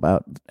responsible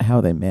about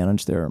how they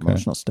manage their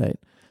emotional state.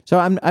 So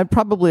I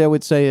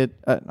would say it.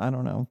 I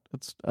don't know.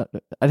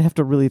 I'd have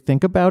to really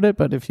think about it.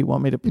 But if you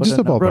want me to put just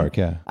a ballpark,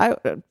 yeah.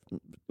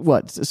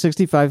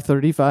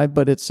 65-35,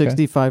 but it's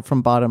 65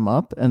 from bottom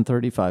up and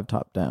 35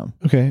 top down.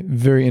 Okay,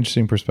 very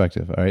interesting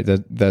perspective. All right,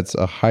 that's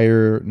a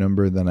higher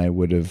number than I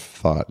would have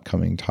thought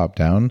coming top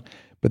down.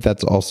 But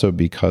that's also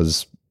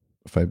because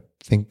if I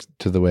think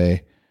to the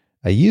way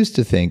I used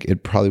to think,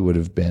 it probably would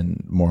have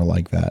been more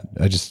like that.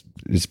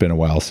 It's been a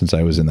while since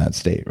I was in that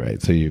state, right?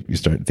 So you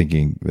start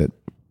thinking that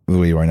the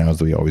way you are now is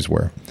the way you always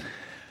were.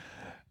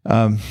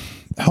 How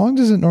long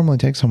does it normally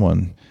take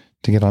someone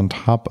to get on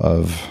top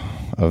of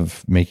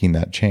making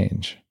that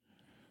change,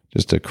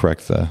 just to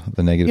correct the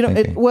negative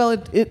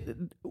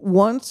thinking?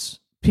 Once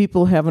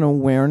people have an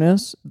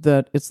awareness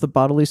that it's the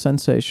bodily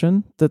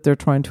sensation that they're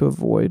trying to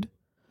avoid.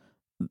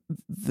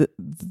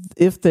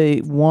 If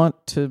they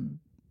want to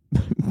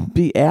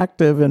be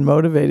active and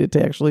motivated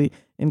to actually,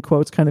 in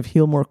quotes, kind of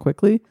heal more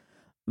quickly,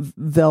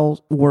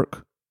 they'll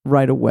work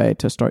right away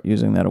to start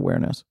using that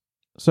awareness.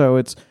 So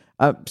it's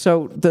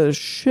so the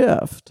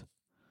shift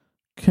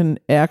can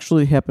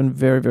actually happen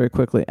very, very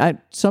quickly.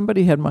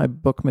 Somebody had my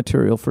book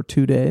material for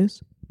 2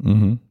 days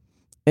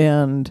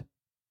and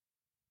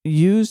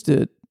used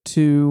it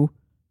to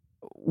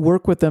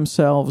work with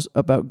themselves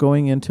about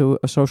going into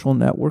a social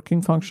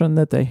networking function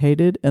that they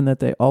hated and that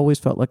they always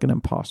felt like an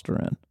imposter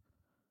in.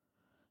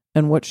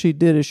 And what she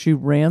did is she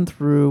ran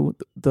through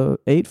the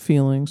 8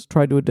 feelings,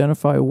 tried to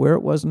identify where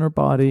it was in her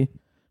body,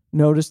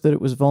 noticed that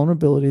it was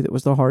vulnerability that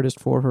was the hardest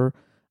for her,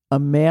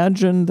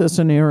 imagined the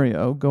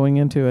scenario going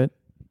into it,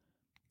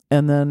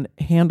 and then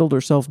handled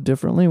herself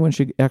differently when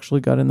she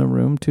actually got in the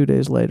room 2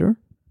 days later.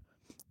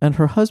 And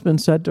her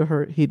husband said to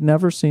her he'd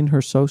never seen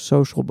her so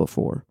social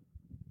before.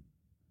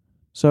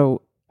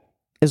 So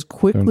as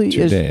quickly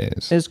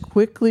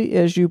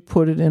as you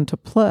put it into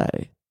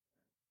play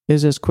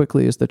is as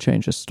quickly as the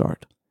changes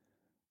start.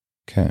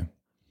 Okay.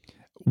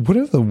 What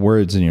are the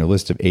words in your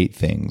list of 8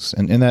 things?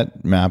 And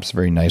that maps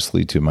very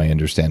nicely to my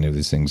understanding of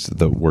these things,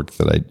 the work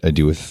that I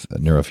do with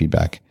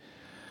neurofeedback,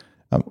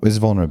 is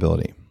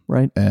vulnerability.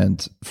 Right.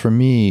 And for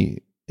me,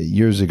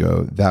 years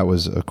ago, that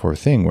was a core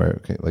thing where,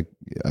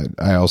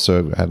 I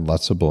also had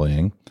lots of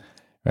bullying,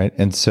 right?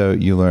 And so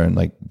you learn,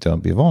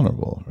 don't be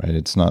vulnerable, right?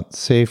 It's not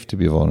safe to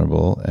be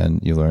vulnerable. And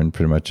you learn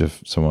pretty much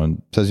if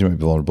someone says you might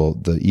be vulnerable,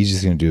 the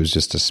easiest thing to do is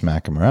just to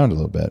smack them around a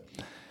little bit.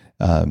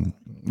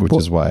 Which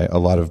is why a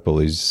lot of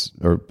bullies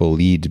are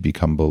bullied to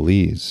become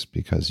bullies,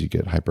 because you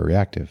get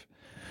hyperreactive.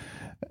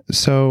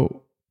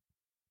 So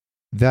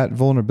that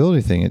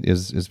vulnerability thing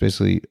is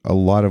basically a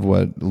lot of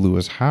what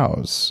Lewis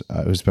Howes,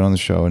 who's been on the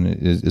show and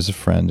is a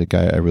friend, a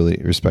guy I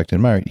really respect and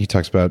admire. He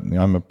talks about,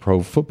 I'm a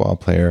pro football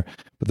player,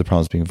 but the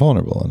problem is being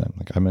vulnerable.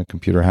 And I'm a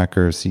computer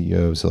hacker,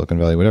 CEO of Silicon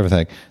Valley, whatever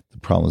thing. The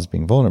problem is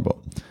being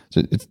vulnerable.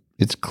 So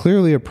it's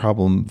clearly a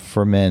problem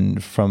for men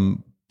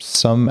from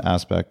some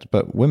aspect,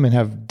 but women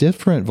have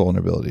different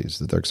vulnerabilities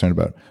that they're concerned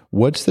about.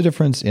 What's the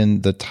difference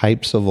in the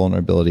types of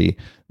vulnerability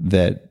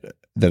that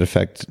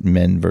affect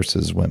men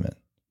versus women?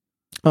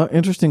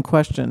 Interesting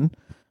question,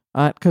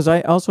 because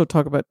I also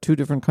talk about 2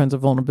 different kinds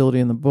of vulnerability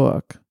in the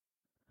book.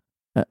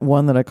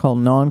 One that I call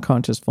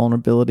non-conscious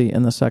vulnerability,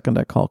 and the second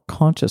I call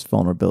conscious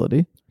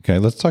vulnerability. Okay,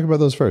 let's talk about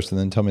those first, and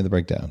then tell me the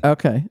breakdown.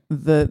 Okay,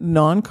 the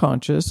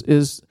non-conscious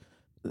is,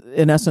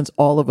 in essence,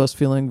 all of us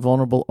feeling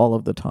vulnerable all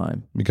of the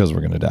time. Because we're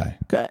going to die.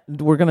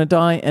 We're going to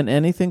die, and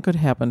anything could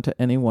happen to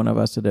any one of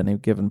us at any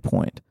given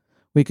point.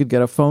 We could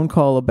get a phone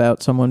call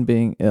about someone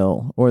being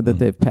ill or that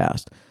they've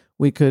passed.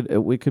 We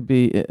could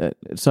be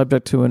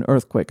subject to an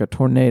earthquake, a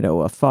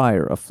tornado, a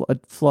fire, a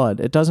flood.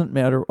 It doesn't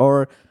matter,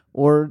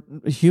 or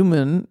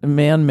human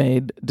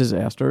man-made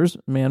disasters,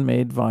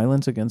 man-made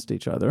violence against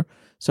each other.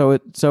 So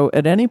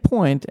at any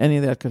point, any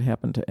of that could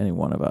happen to any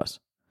one of us.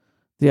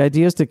 The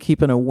idea is to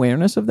keep an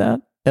awareness of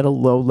that at a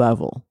low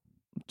level,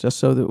 just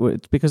so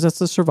that because that's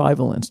the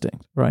survival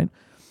instinct, right?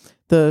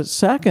 The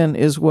second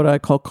is what I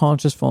call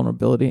conscious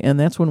vulnerability, and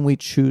that's when we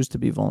choose to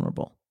be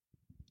vulnerable.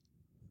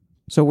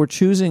 So we're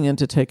choosing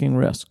into taking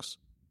risks.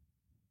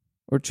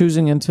 We're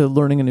choosing into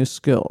learning a new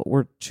skill.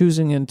 We're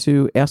choosing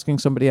into asking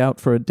somebody out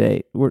for a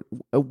date.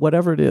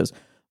 Whatever it is,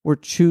 we're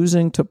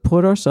choosing to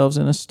put ourselves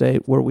in a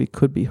state where we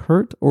could be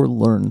hurt or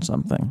learn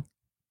something.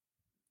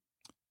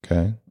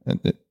 Okay.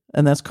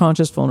 And that's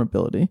conscious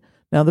vulnerability.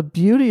 Now, the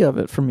beauty of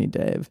it for me,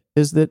 Dave,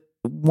 is that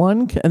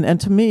and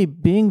to me,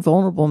 being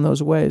vulnerable in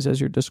those ways, as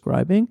you're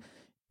describing,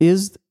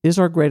 is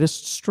our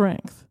greatest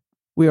strength.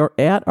 We are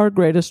at our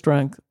greatest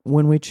strength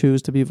when we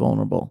choose to be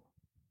vulnerable.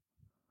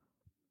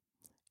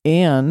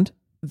 And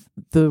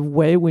the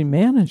way we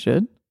manage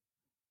it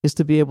is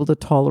to be able to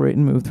tolerate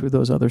and move through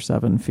those other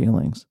 7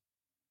 feelings.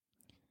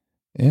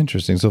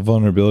 Interesting. So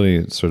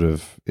vulnerability sort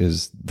of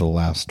is the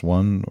last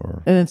one,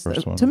 or and it's,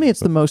 first one? To me,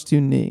 it's the most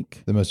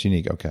unique. The most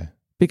unique, okay.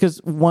 Because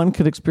one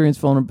could experience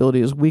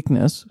vulnerability as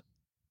weakness,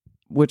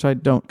 which I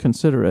don't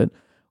consider it,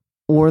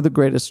 or the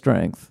greatest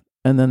strength.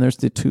 And then there's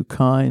the 2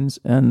 kinds,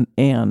 and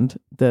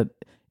that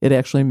it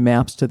actually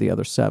maps to the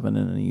other 7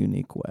 in a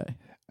unique way.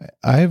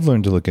 I've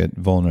learned to look at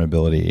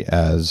vulnerability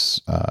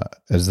as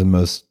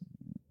the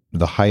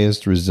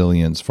highest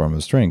resilience form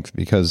of strength,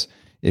 because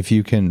if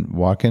you can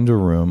walk into a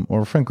room,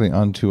 or frankly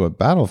onto a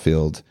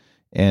battlefield,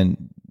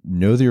 and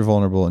know that you're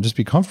vulnerable and just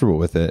be comfortable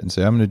with it and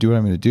say, I'm going to do what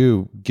I'm going to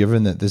do,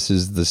 given that this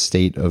is the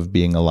state of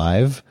being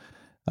alive,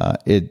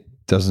 it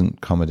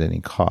doesn't come at any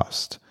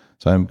cost.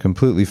 So I'm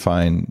completely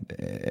fine.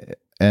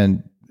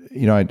 And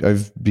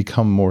I've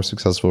become more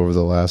successful over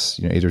the last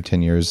 8 or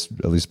 10 years,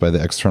 at least by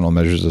the external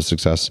measures of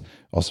success,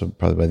 also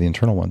probably by the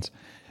internal ones.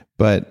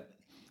 But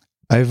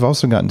I've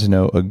also gotten to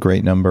know a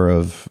great number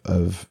of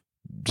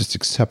just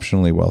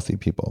exceptionally wealthy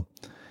people.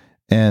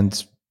 And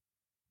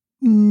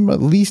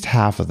at least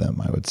half of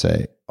them, I would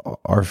say,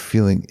 are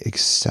feeling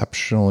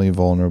exceptionally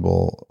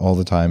vulnerable all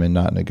the time and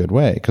not in a good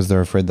way because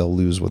they're afraid they'll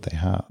lose what they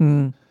have.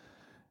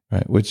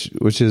 Right.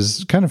 Which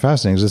is kind of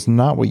fascinating because it's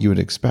not what you would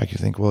expect. You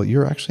think, well,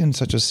 you're actually in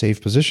such a safe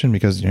position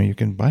because, you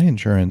can buy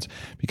insurance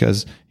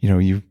because,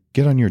 you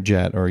get on your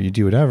jet or you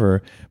do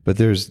whatever, but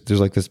there's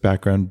like this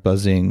background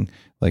buzzing,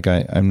 like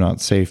I'm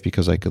not safe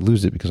because I could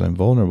lose it because I'm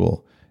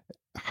vulnerable.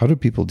 How do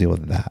people deal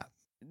with that?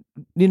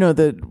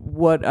 That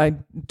what I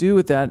do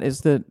with that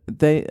is that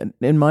they,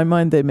 in my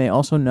mind, they may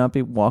also not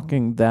be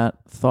walking that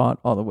thought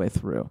all the way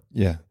through.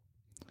 Yeah.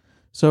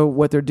 So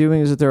what they're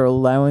doing is that they're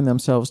allowing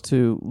themselves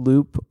to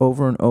loop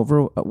over and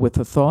over with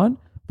a thought,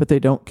 but they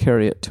don't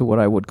carry it to what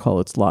I would call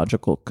its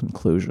logical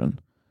conclusion.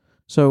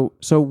 So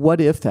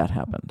what if that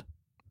happened?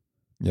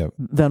 Yep.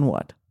 Then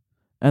what?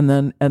 And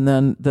then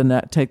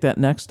take that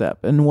next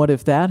step. And what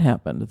if that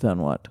happened? Then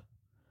what?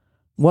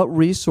 What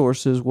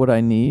resources would I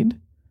need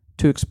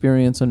to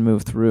experience and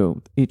move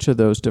through each of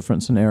those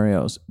different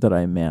scenarios that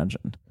I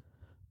imagined?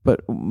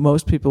 But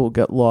most people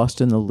get lost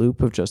in the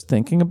loop of just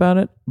thinking about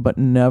it, but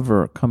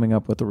never coming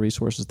up with the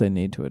resources they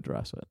need to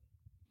address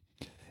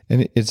it.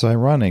 And it's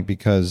ironic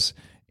because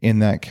in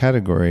that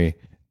category,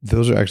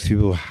 those are actually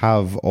people who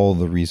have all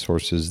the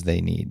resources they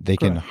need. They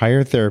can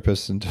hire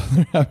therapists until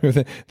they're happy with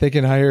it. They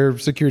can hire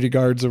security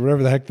guards or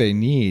whatever the heck they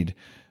need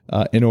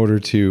in order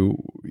to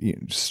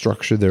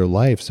structure their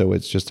life so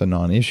it's just a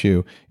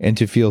non-issue and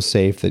to feel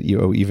safe that,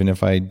 even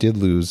if I did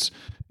lose,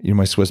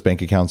 my Swiss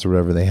bank accounts or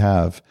whatever they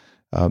have,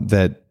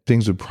 that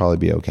things would probably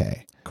be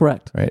okay.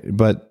 Correct. Right.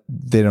 But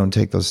they don't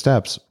take those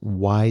steps.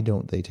 Why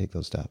don't they take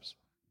those steps?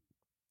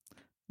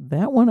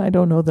 That one I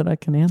don't know that I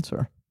can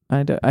answer.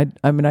 I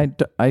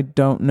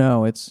don't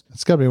know. It's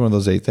got to be one of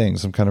those 8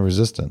 things, some kind of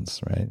resistance,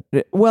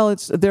 right? Well,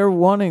 they're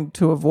wanting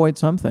to avoid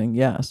something,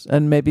 yes.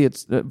 And maybe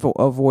it's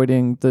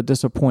avoiding the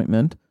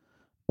disappointment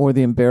or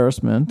the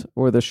embarrassment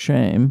or the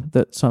shame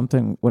that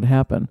something would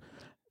happen.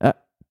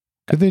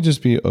 Could they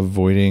just be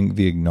avoiding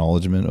the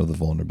acknowledgement of the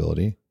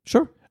vulnerability?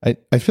 Sure.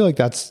 I feel like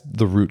that's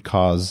the root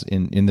cause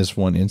in this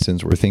one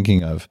instance we're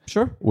thinking of.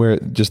 Sure. Where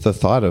just the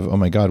thought of, oh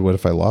my God, what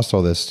if I lost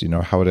all this?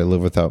 How would I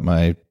live without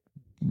my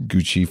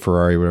Gucci,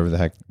 Ferrari, whatever the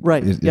heck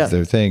is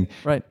their thing?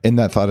 Right. And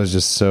that thought is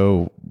just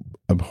so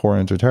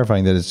abhorrent or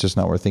terrifying that it's just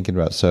not worth thinking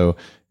about. So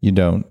you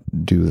don't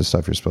do the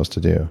stuff you're supposed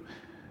to do.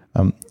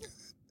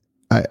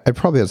 I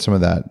probably had some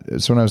of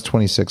that. So when I was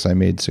 26, I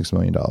made $6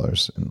 million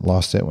and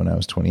lost it when I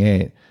was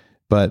 28.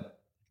 But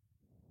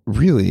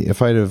really,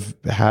 if I'd have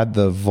had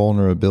the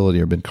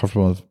vulnerability or been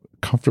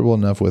comfortable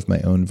enough with my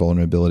own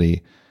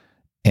vulnerability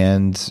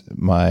and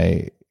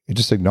my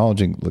just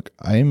acknowledging, look,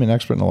 I am an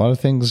expert in a lot of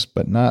things,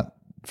 but not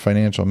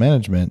financial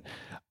management,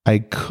 I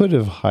could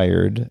have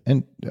hired,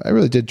 and I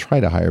really did try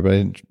to hire, but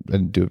I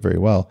didn't do it very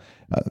well,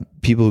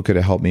 people who could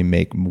have helped me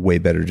make way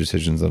better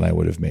decisions than I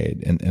would have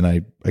made. And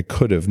I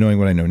could have, knowing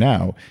what I know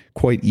now,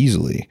 quite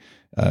easily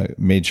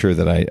made sure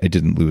that I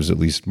didn't lose at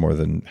least more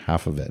than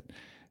half of it.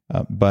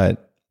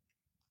 But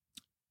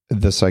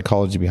the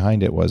psychology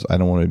behind it was, I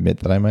don't want to admit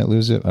that I might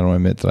lose it. I don't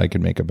want to admit that I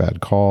could make a bad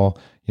call.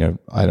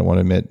 I don't want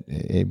to admit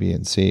A, B,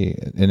 and C.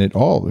 And it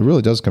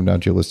really does come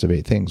down to a list of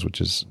 8 things,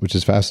 which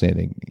is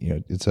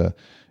fascinating. It's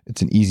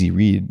an easy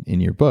read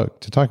in your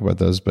book to talk about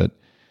those. But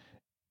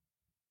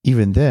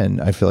even then,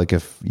 I feel like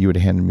if you had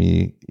handed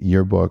me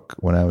your book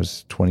when I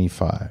was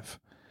 25,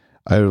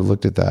 I would have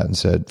looked at that and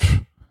said,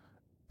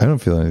 I don't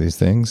feel any of these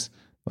things.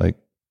 Like,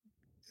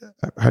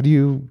 how do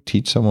you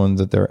teach someone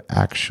that they're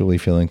actually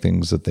feeling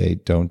things that they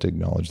don't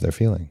acknowledge they're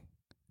feeling?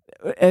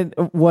 And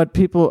what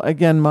people,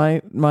 again,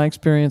 my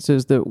experience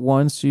is that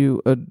once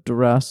you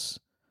address,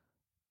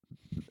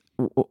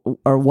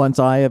 or once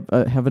I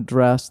have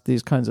addressed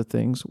these kinds of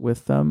things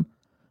with them,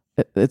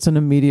 it's an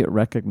immediate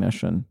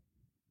recognition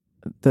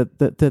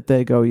that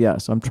they go,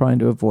 yes, I'm trying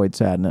to avoid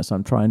sadness,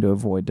 I'm trying to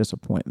avoid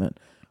disappointment,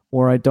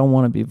 or I don't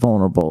want to be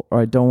vulnerable, or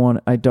I don't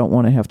want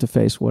to have to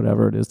face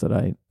whatever it is that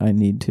I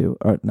need to,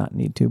 or not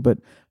need to, but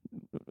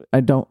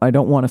I don't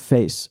want to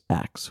face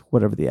X,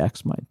 whatever the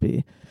X might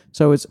be.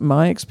 So it's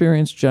my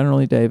experience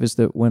generally, Dave, is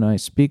that when I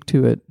speak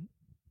to it,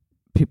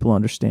 people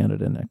understand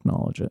it and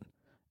acknowledge it.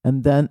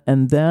 And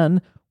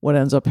then what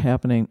ends up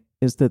happening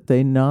is that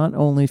they not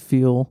only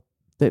feel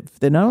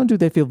do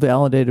they feel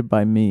validated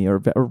by me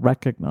or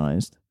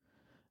recognized,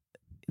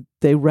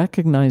 they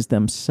recognize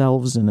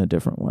themselves in a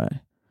different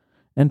way.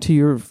 And to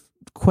your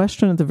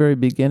question at the very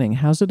beginning,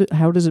 how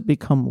does it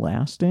become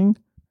lasting?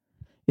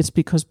 It's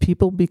because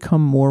people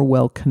become more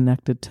well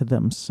connected to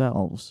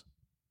themselves.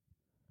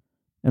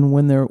 And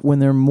when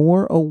they're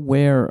more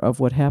aware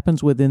of what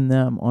happens within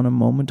them on a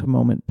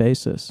moment-to-moment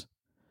basis,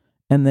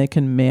 and they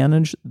can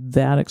manage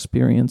that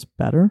experience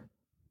better,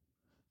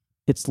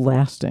 it's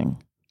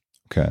lasting.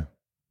 Okay.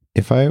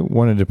 If I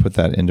wanted to put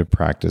that into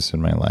practice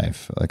in my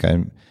life, like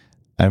I've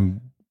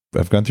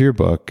gone through your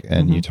book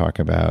and you talk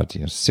about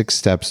 6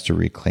 steps to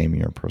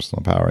reclaiming your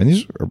personal power. And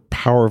these are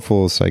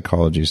powerful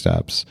psychology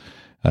steps.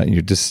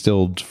 You're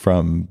distilled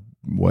from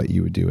what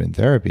you would do in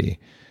therapy.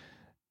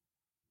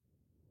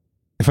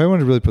 If I wanted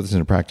to really put this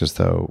into practice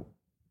though,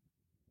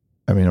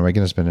 am I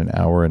going to spend an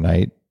hour a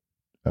night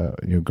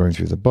going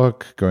through the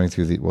book, going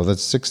through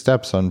that's 6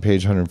 steps on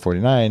page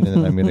 149, and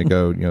then I'm going to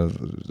go,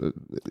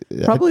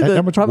 probably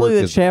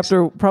the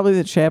chapter. Probably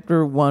the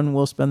chapter 1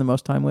 we'll spend the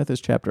most time with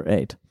is chapter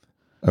 8.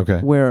 Okay.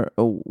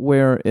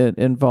 Where it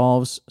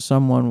involves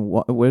someone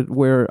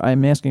where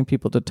I'm asking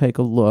people to take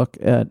a look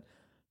at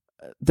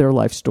their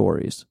life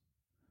stories.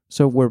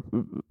 So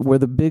where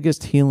the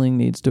biggest healing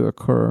needs to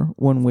occur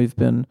when we've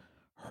been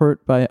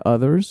hurt by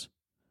others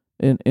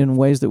in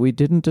ways that we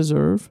didn't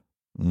deserve.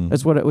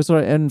 That's what it was.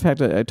 In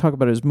fact, I talk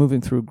about it as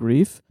moving through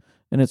grief,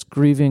 and it's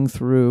grieving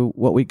through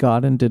what we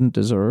got and didn't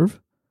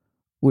deserve,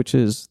 which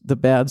is the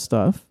bad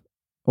stuff,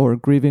 or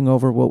grieving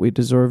over what we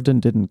deserved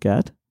and didn't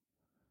get.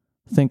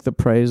 Think the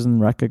praise and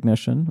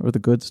recognition or the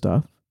good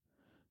stuff.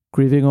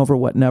 Grieving over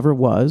what never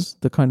was,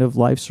 the kind of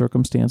life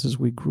circumstances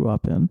we grew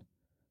up in.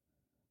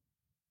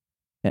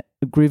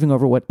 Grieving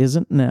over what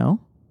isn't now.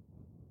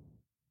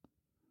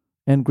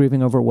 And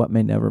grieving over what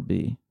may never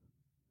be.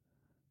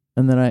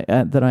 And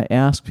then I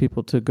ask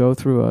people to go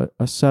through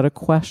a set of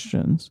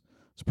questions.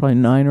 It's probably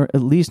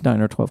at least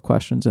 9 or 12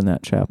 questions in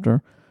that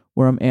chapter,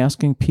 where I'm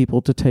asking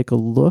people to take a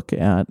look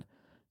at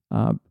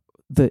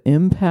the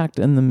impact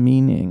and the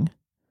meaning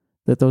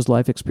that those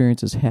life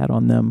experiences had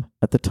on them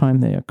at the time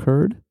they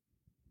occurred,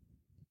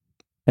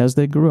 as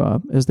they grew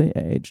up, as they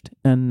aged,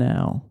 and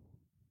now.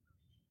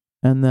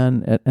 And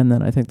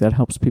then I think that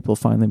helps people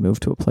finally move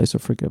to a place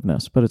of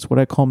forgiveness. But it's what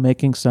I call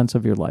making sense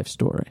of your life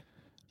story.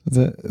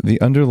 The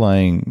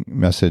underlying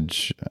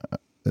message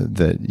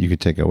that you could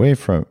take away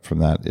from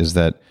that is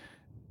that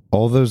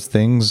all those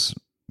things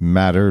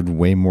mattered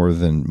way more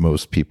than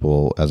most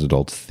people as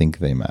adults think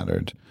they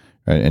mattered,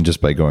 right? And just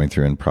by going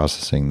through and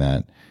processing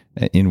that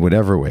in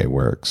whatever way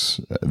works,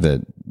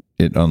 that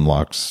it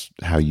unlocks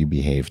how you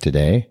behave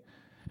today.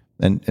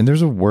 And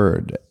there's a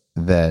word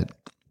that,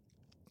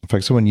 in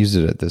fact, someone used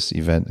it at this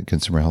event, the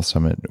Consumer Health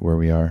Summit, where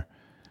we are.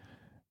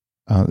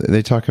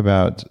 They talk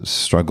about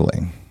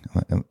struggling.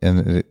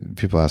 And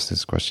people ask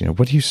this question,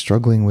 what are you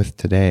struggling with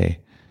today?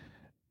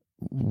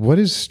 What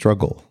is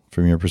struggle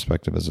from your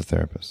perspective as a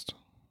therapist?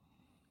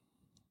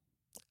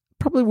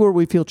 Probably where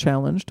we feel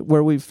challenged,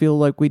 where we feel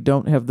like we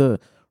don't have the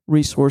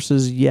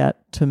resources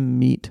yet to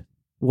meet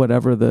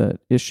whatever the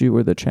issue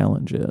or the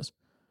challenge is.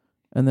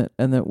 And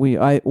that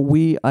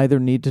we either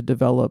need to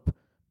develop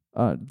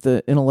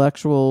the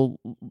intellectual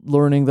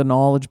learning, the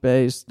knowledge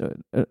base,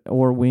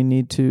 or we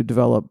need to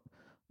develop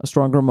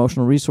stronger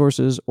emotional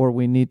resources, or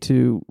we need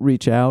to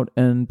reach out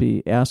and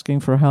be asking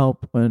for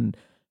help and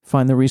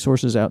find the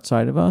resources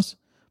outside of us.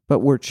 But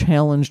we're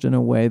challenged in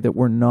a way that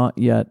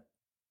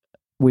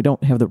we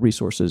don't have the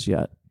resources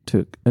yet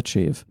to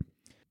achieve.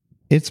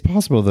 It's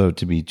possible, though,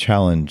 to be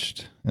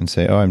challenged and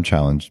say, oh, I'm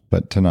challenged,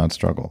 but to not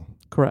struggle.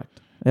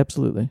 Correct.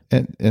 Absolutely.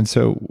 And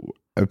so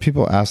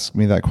people ask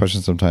me that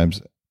question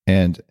sometimes,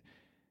 and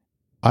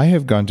I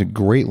have gone to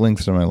great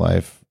lengths in my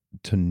life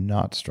to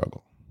not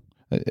struggle.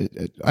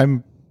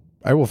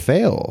 I will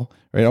fail,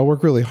 right? I'll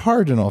work really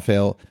hard and I'll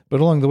fail, but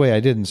along the way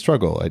I didn't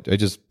struggle. I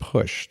just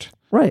pushed.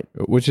 Right.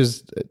 Which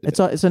is it's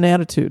an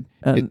attitude.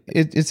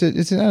 It's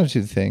an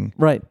attitude thing.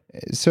 Right.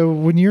 So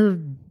when you're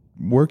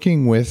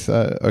working with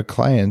a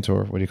client,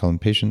 or what do you call them,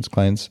 patients,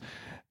 clients,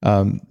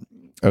 I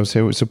would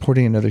say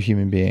supporting another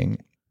human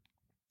being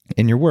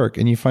in your work,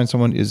 and you find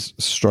someone is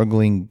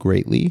struggling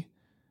greatly,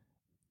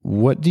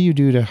 what do you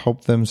do to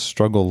help them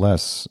struggle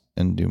less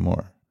and do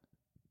more?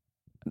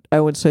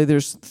 I would say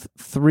there's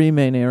 3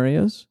 main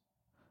areas.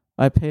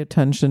 I pay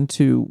attention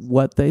to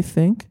what they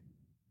think.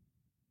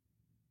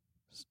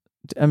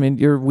 I mean,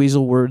 your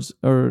weasel words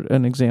are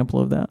an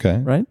example of that, okay,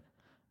 right?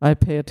 I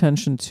pay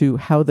attention to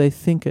how they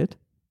think it,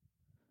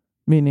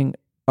 meaning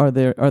are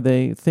they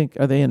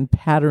in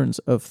patterns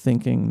of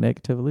thinking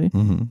negatively,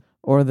 mm-hmm.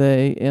 or are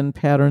they in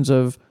patterns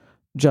of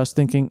just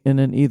thinking in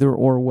an either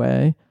or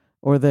way,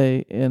 or are they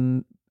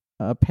in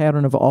a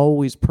pattern of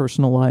always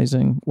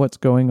personalizing what's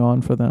going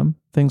on for them,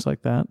 things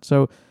like that.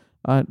 So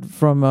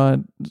from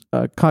a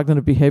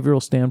cognitive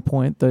behavioral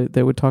standpoint,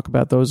 they would talk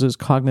about those as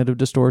cognitive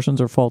distortions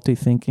or faulty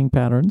thinking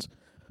patterns.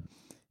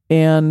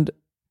 And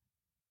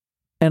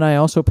I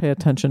also pay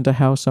attention to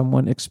how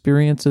someone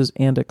experiences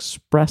and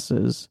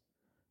expresses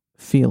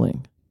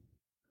feeling.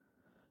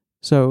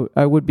 So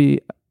I would be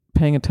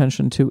paying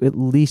attention to at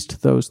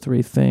least those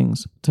 3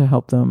 things to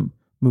help them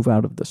move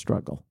out of the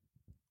struggle.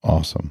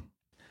 Awesome.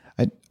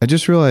 I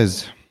just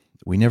realized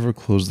we never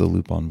closed the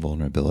loop on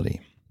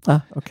vulnerability.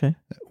 Okay.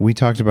 We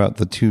talked about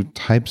the 2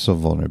 types of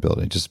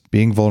vulnerability, just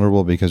being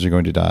vulnerable because you're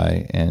going to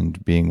die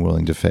and being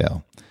willing to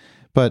fail.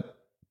 But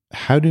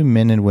how do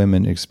men and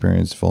women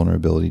experience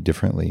vulnerability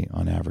differently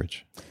on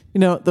average?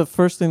 The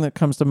first thing that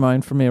comes to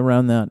mind for me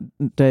around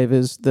that, Dave,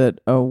 is that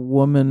a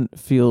woman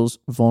feels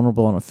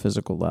vulnerable on a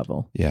physical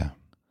level. Yeah.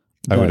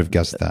 I would have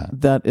guessed that.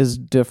 That is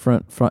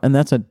different from, and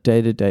that's a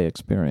day-to-day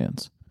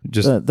experience.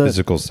 Just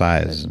physical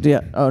size. Yeah,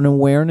 an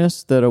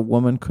awareness that a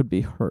woman could be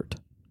hurt.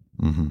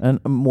 Mm-hmm.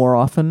 And more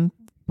often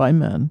by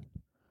men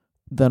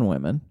than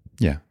women.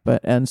 Yeah.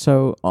 And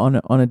so on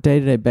a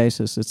day-to-day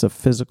basis, it's a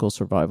physical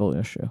survival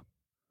issue.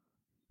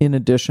 in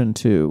addition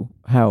to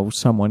how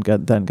someone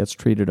then gets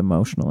treated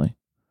emotionally.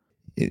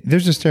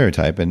 There's a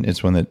stereotype, and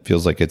it's one that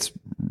feels like it's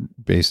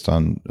based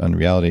on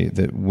reality,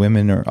 that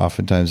women are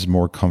oftentimes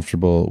more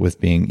comfortable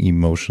with being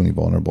emotionally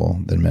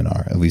vulnerable than men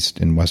are, at least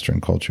in Western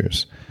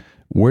cultures.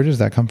 Where does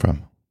that come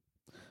from?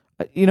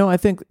 I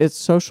think it's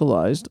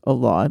socialized a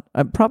lot.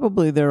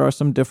 Probably there are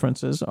some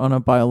differences on a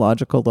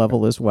biological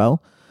level as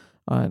well.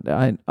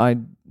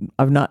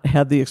 I've not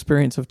had the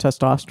experience of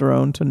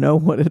testosterone to know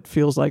what it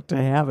feels like to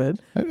have it.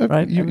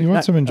 Right? You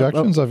want some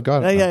injections? I've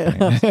got it.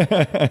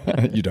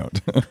 Yeah. You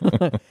don't.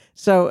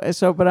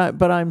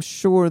 But I'm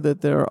sure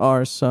that there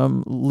are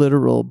some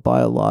literal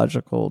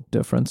biological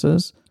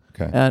differences.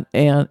 Okay.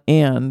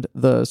 And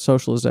the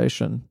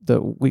socialization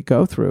that we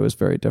go through is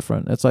very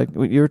different. It's like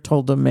you're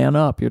told to man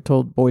up. You're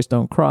told boys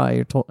don't cry.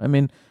 You're told. I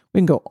mean, we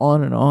can go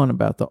on and on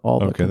about all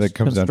the that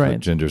comes down to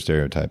constraints. gender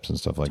stereotypes and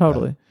stuff like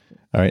Totally. that.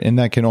 All right, and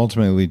that can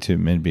ultimately lead to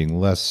men being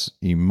less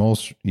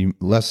emotionally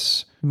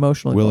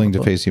willing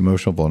to face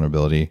emotional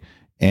vulnerability,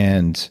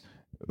 and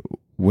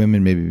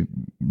women maybe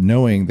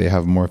knowing they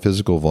have more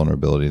physical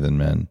vulnerability than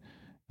men.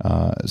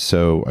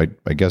 So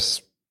I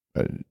guess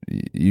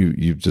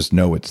you just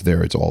know it's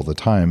there. It's all the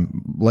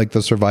time, like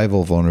the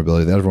survival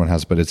vulnerability that everyone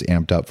has, but it's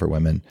amped up for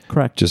women.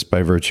 Correct. Just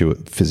by virtue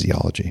of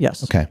physiology.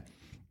 Yes. Okay.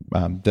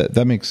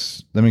 That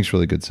makes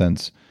really good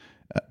sense.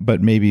 But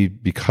maybe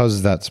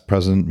because that's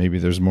present, maybe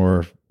there's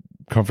more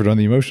comfort on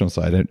the emotional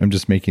side. I'm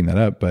just making that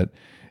up, but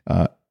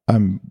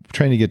I'm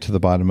trying to get to the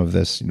bottom of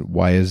this.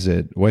 Why is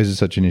it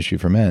such an issue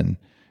for men?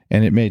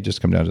 And it may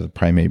just come down to the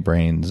primate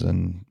brains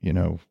and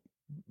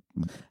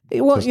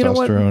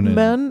testosterone.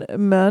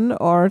 Men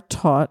are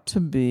taught to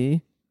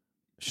be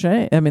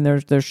shame. I mean,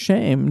 they're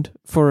shamed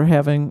for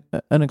having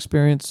an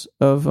experience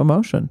of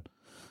emotion,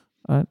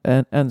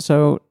 and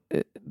so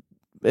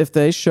if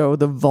they show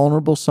the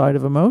vulnerable side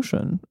of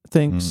emotion,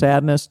 think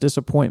sadness,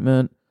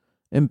 disappointment,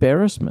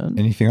 embarrassment,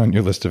 anything on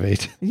your list of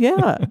 8,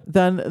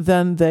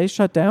 then they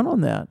shut down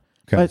on that.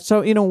 Okay.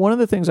 So one of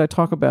the things I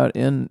talk about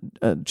in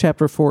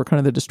chapter 4, kind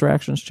of the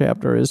distractions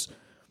chapter,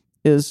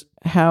 is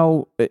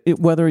how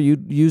whether you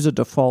use a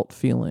default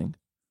feeling,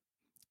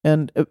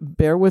 and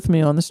bear with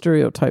me on the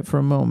stereotype for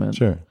a moment.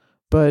 Sure.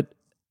 But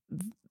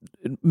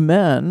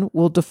men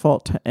will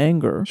default to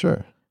anger.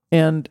 Sure.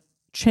 And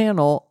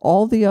channel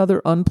all the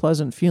other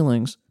unpleasant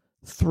feelings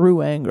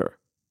through anger,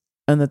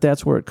 and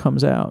that's where it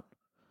comes out.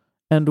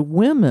 And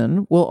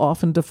women will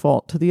often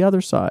default to the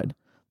other side.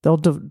 They'll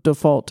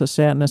default to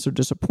sadness or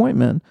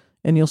disappointment,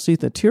 and you'll see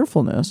the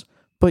tearfulness,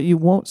 but you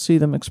won't see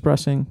them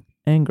expressing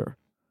anger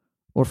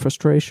or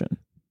frustration.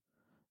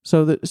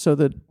 So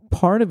that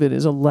part of it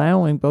is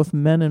allowing both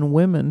men and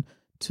women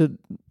to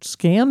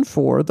scan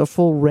for the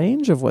full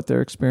range of what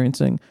they're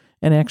experiencing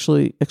and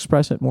actually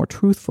express it more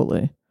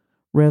truthfully,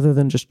 rather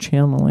than just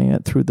channeling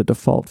it through the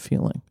default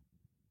feeling.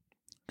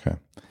 Okay.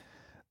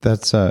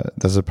 That's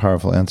a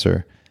powerful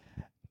answer.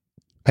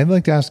 I'd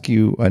like to ask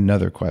you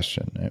another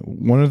question.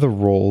 One of the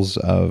roles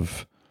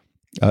of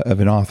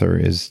an author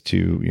is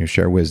to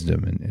share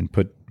wisdom and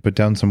put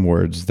down some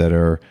words that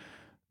are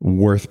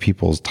worth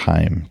people's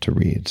time to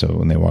read. So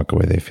when they walk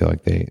away, they feel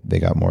like they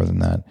got more than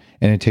that.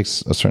 And it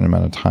takes a certain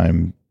amount of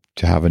time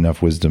to have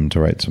enough wisdom to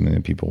write something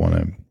that people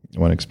want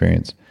to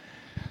experience.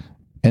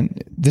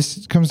 And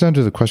this comes down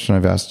to the question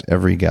I've asked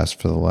every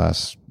guest for the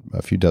last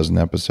a few dozen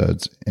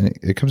episodes, and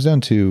it comes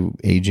down to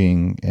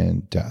aging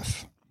and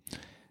death.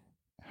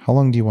 How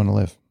long do you want to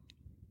live?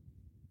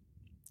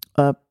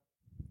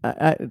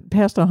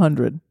 Past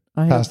 100.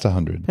 Past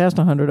 100. Past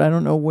 100. I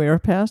don't know where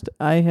past.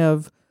 I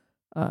have.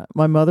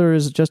 My mother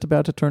is just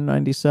about to turn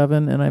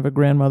 97, and I have a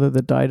grandmother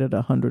that died at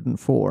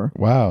 104.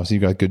 Wow! So you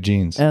got good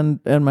genes. And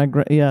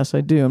yes,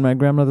 I do. And my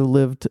grandmother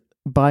lived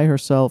by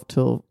herself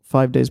till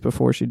 5 days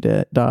before she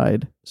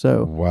died.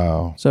 So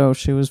wow. So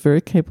she was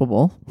very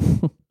capable,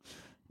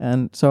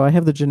 and so I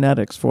have the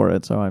genetics for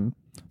it. So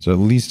at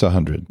least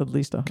 100. At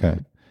least 100.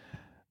 Okay.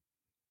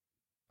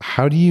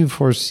 How do you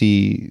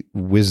foresee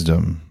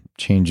wisdom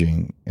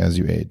changing as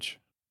you age?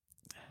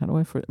 How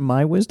do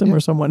my wisdom or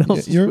someone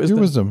else's your wisdom?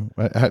 Your wisdom.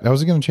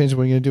 How's it going to change?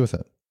 What are you going to do with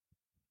it?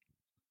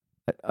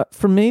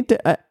 For me,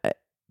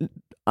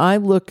 I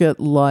look at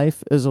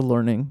life as a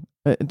learning.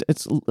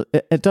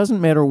 It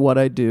doesn't matter what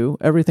I do.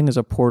 Everything is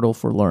a portal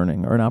for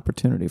learning or an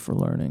opportunity for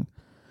learning.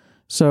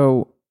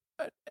 So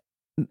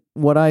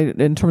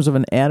in terms of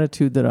an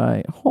attitude that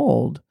I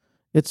hold,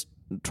 it's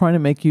trying to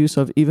make use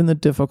of even the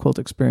difficult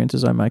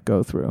experiences I might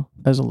go through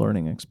as a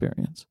learning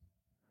experience.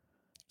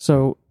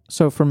 So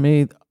for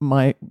me,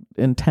 my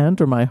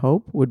intent or my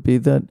hope would be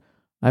that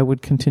I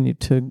would continue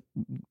to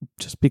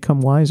just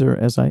become wiser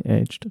as I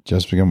aged.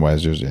 Just become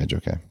wiser as you age.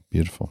 Okay,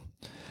 beautiful.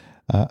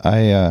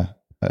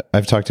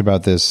 I've talked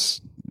about this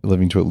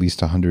living to at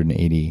least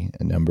 180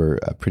 a number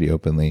pretty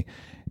openly,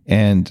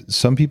 and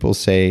some people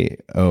say,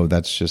 "Oh,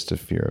 that's just a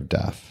fear of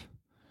death,"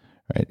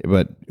 right?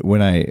 But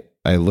when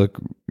I look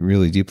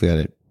really deeply at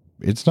it,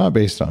 it's not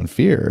based on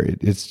fear.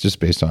 It's just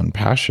based on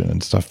passion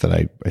and stuff that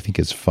I think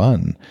is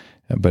fun.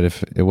 But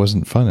if it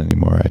wasn't fun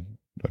anymore,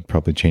 I'd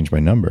probably change my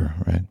number,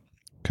 right?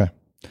 Okay.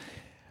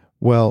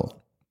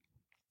 Well,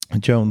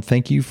 Joan,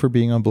 thank you for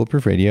being on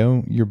Bulletproof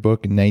Radio. Your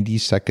book, 90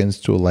 Seconds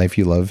to a Life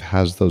You Love,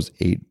 has those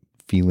 8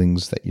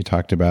 feelings that you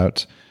talked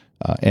about.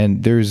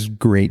 And there's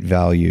great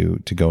value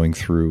to going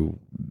through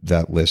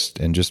that list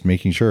and just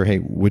making sure, hey,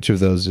 which of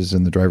those is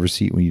in the driver's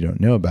seat when you don't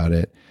know about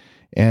it.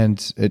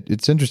 And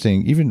it's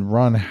interesting, even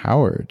Ron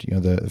Howard,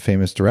 the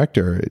famous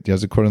director, he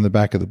has a quote on the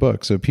back of the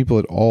book. So people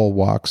at all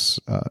walks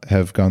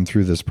have gone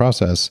through this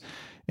process.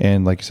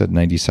 And like I said,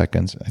 90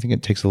 seconds. I think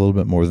it takes a little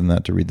bit more than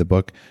that to read the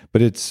book,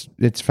 but it's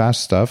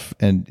fast stuff.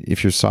 And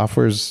if your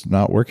software is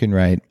not working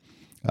right,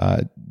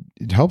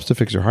 it helps to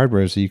fix your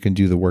hardware so you can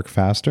do the work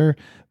faster.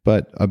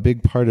 But a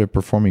big part of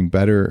performing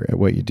better at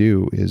what you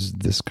do is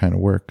this kind of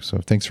work. So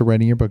thanks for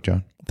writing your book,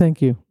 Joan.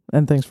 Thank you.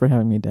 And thanks for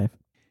having me, Dave.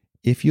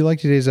 If you like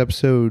today's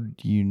episode,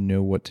 you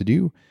know what to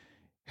do.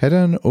 Head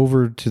on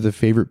over to the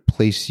favorite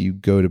place you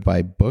go to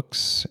buy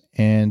books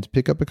and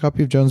pick up a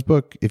copy of Joan's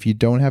book. If you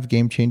don't have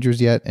Game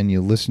Changers yet and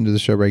you listen to the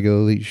show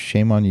regularly,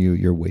 shame on you.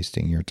 You're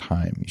wasting your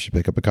time. You should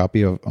pick up a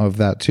copy of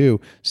that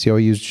too. See how I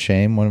used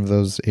shame, one of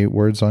those 8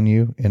 words, on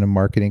you in a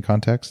marketing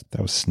context?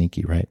 That was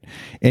sneaky, right?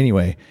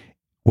 Anyway,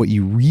 what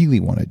you really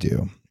want to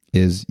do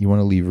is you want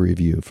to leave a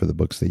review for the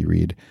books that you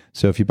read.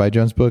 So if you buy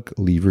Joan's book,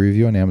 leave a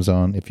review on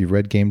Amazon. If you've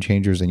read Game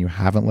Changers and you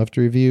haven't left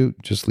a review,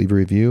 just leave a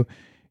review.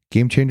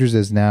 Game Changers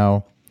is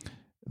now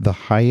the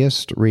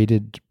highest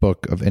rated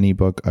book of any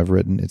book I've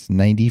written. It's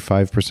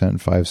 95%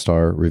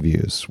 5-star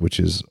reviews, which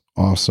is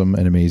awesome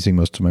and amazing.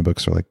 Most of my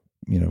books are like,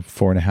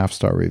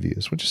 4.5-star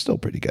reviews, which is still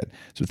pretty good.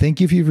 So thank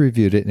you if you've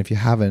reviewed it. And if you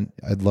haven't,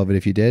 I'd love it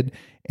if you did.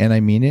 And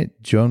I mean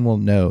it. Joan will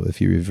know if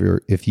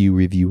you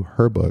review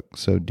her book.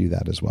 So do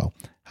that as well.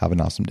 Have an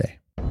awesome day.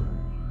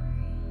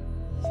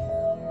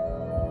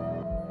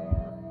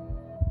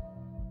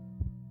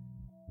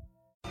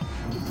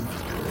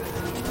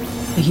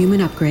 The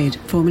Human Upgrade,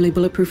 formerly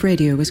Bulletproof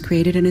Radio, was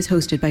created and is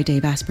hosted by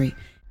Dave Asprey.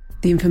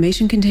 The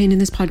information contained in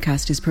this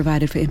podcast is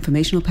provided for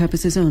informational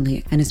purposes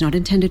only and is not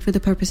intended for the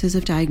purposes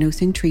of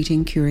diagnosing,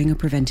 treating, curing, or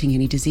preventing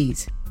any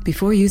disease.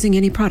 Before using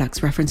any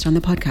products referenced on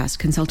the podcast,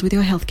 consult with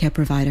your healthcare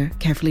provider,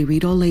 carefully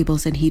read all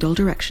labels, and heed all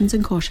directions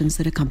and cautions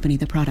that accompany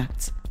the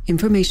products.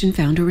 Information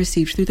found or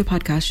received through the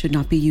podcast should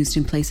not be used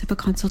in place of a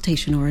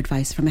consultation or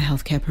advice from a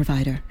healthcare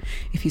provider.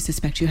 If you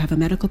suspect you have a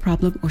medical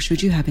problem or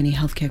should you have any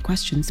healthcare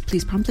questions,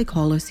 please promptly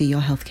call or see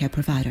your healthcare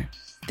provider.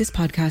 This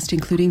podcast,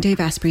 including Dave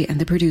Asprey and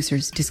the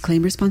producers,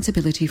 disclaim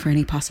responsibility for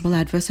any possible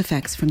adverse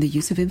effects from the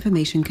use of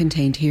information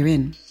contained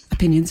herein.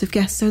 Opinions of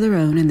guests are their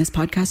own, and this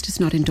podcast does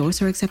not endorse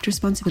or accept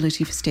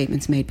responsibility for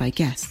statements made by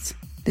guests.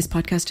 This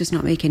podcast does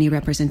not make any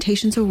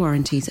representations or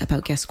warranties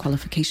about guest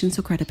qualifications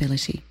or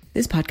credibility.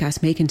 This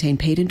podcast may contain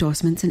paid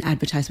endorsements and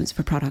advertisements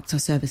for products or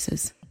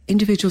services.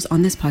 Individuals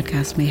on this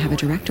podcast may have a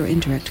direct or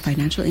indirect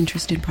financial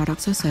interest in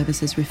products or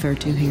services referred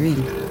to herein.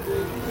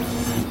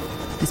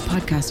 This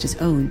podcast is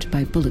owned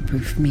by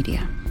Bulletproof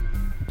Media.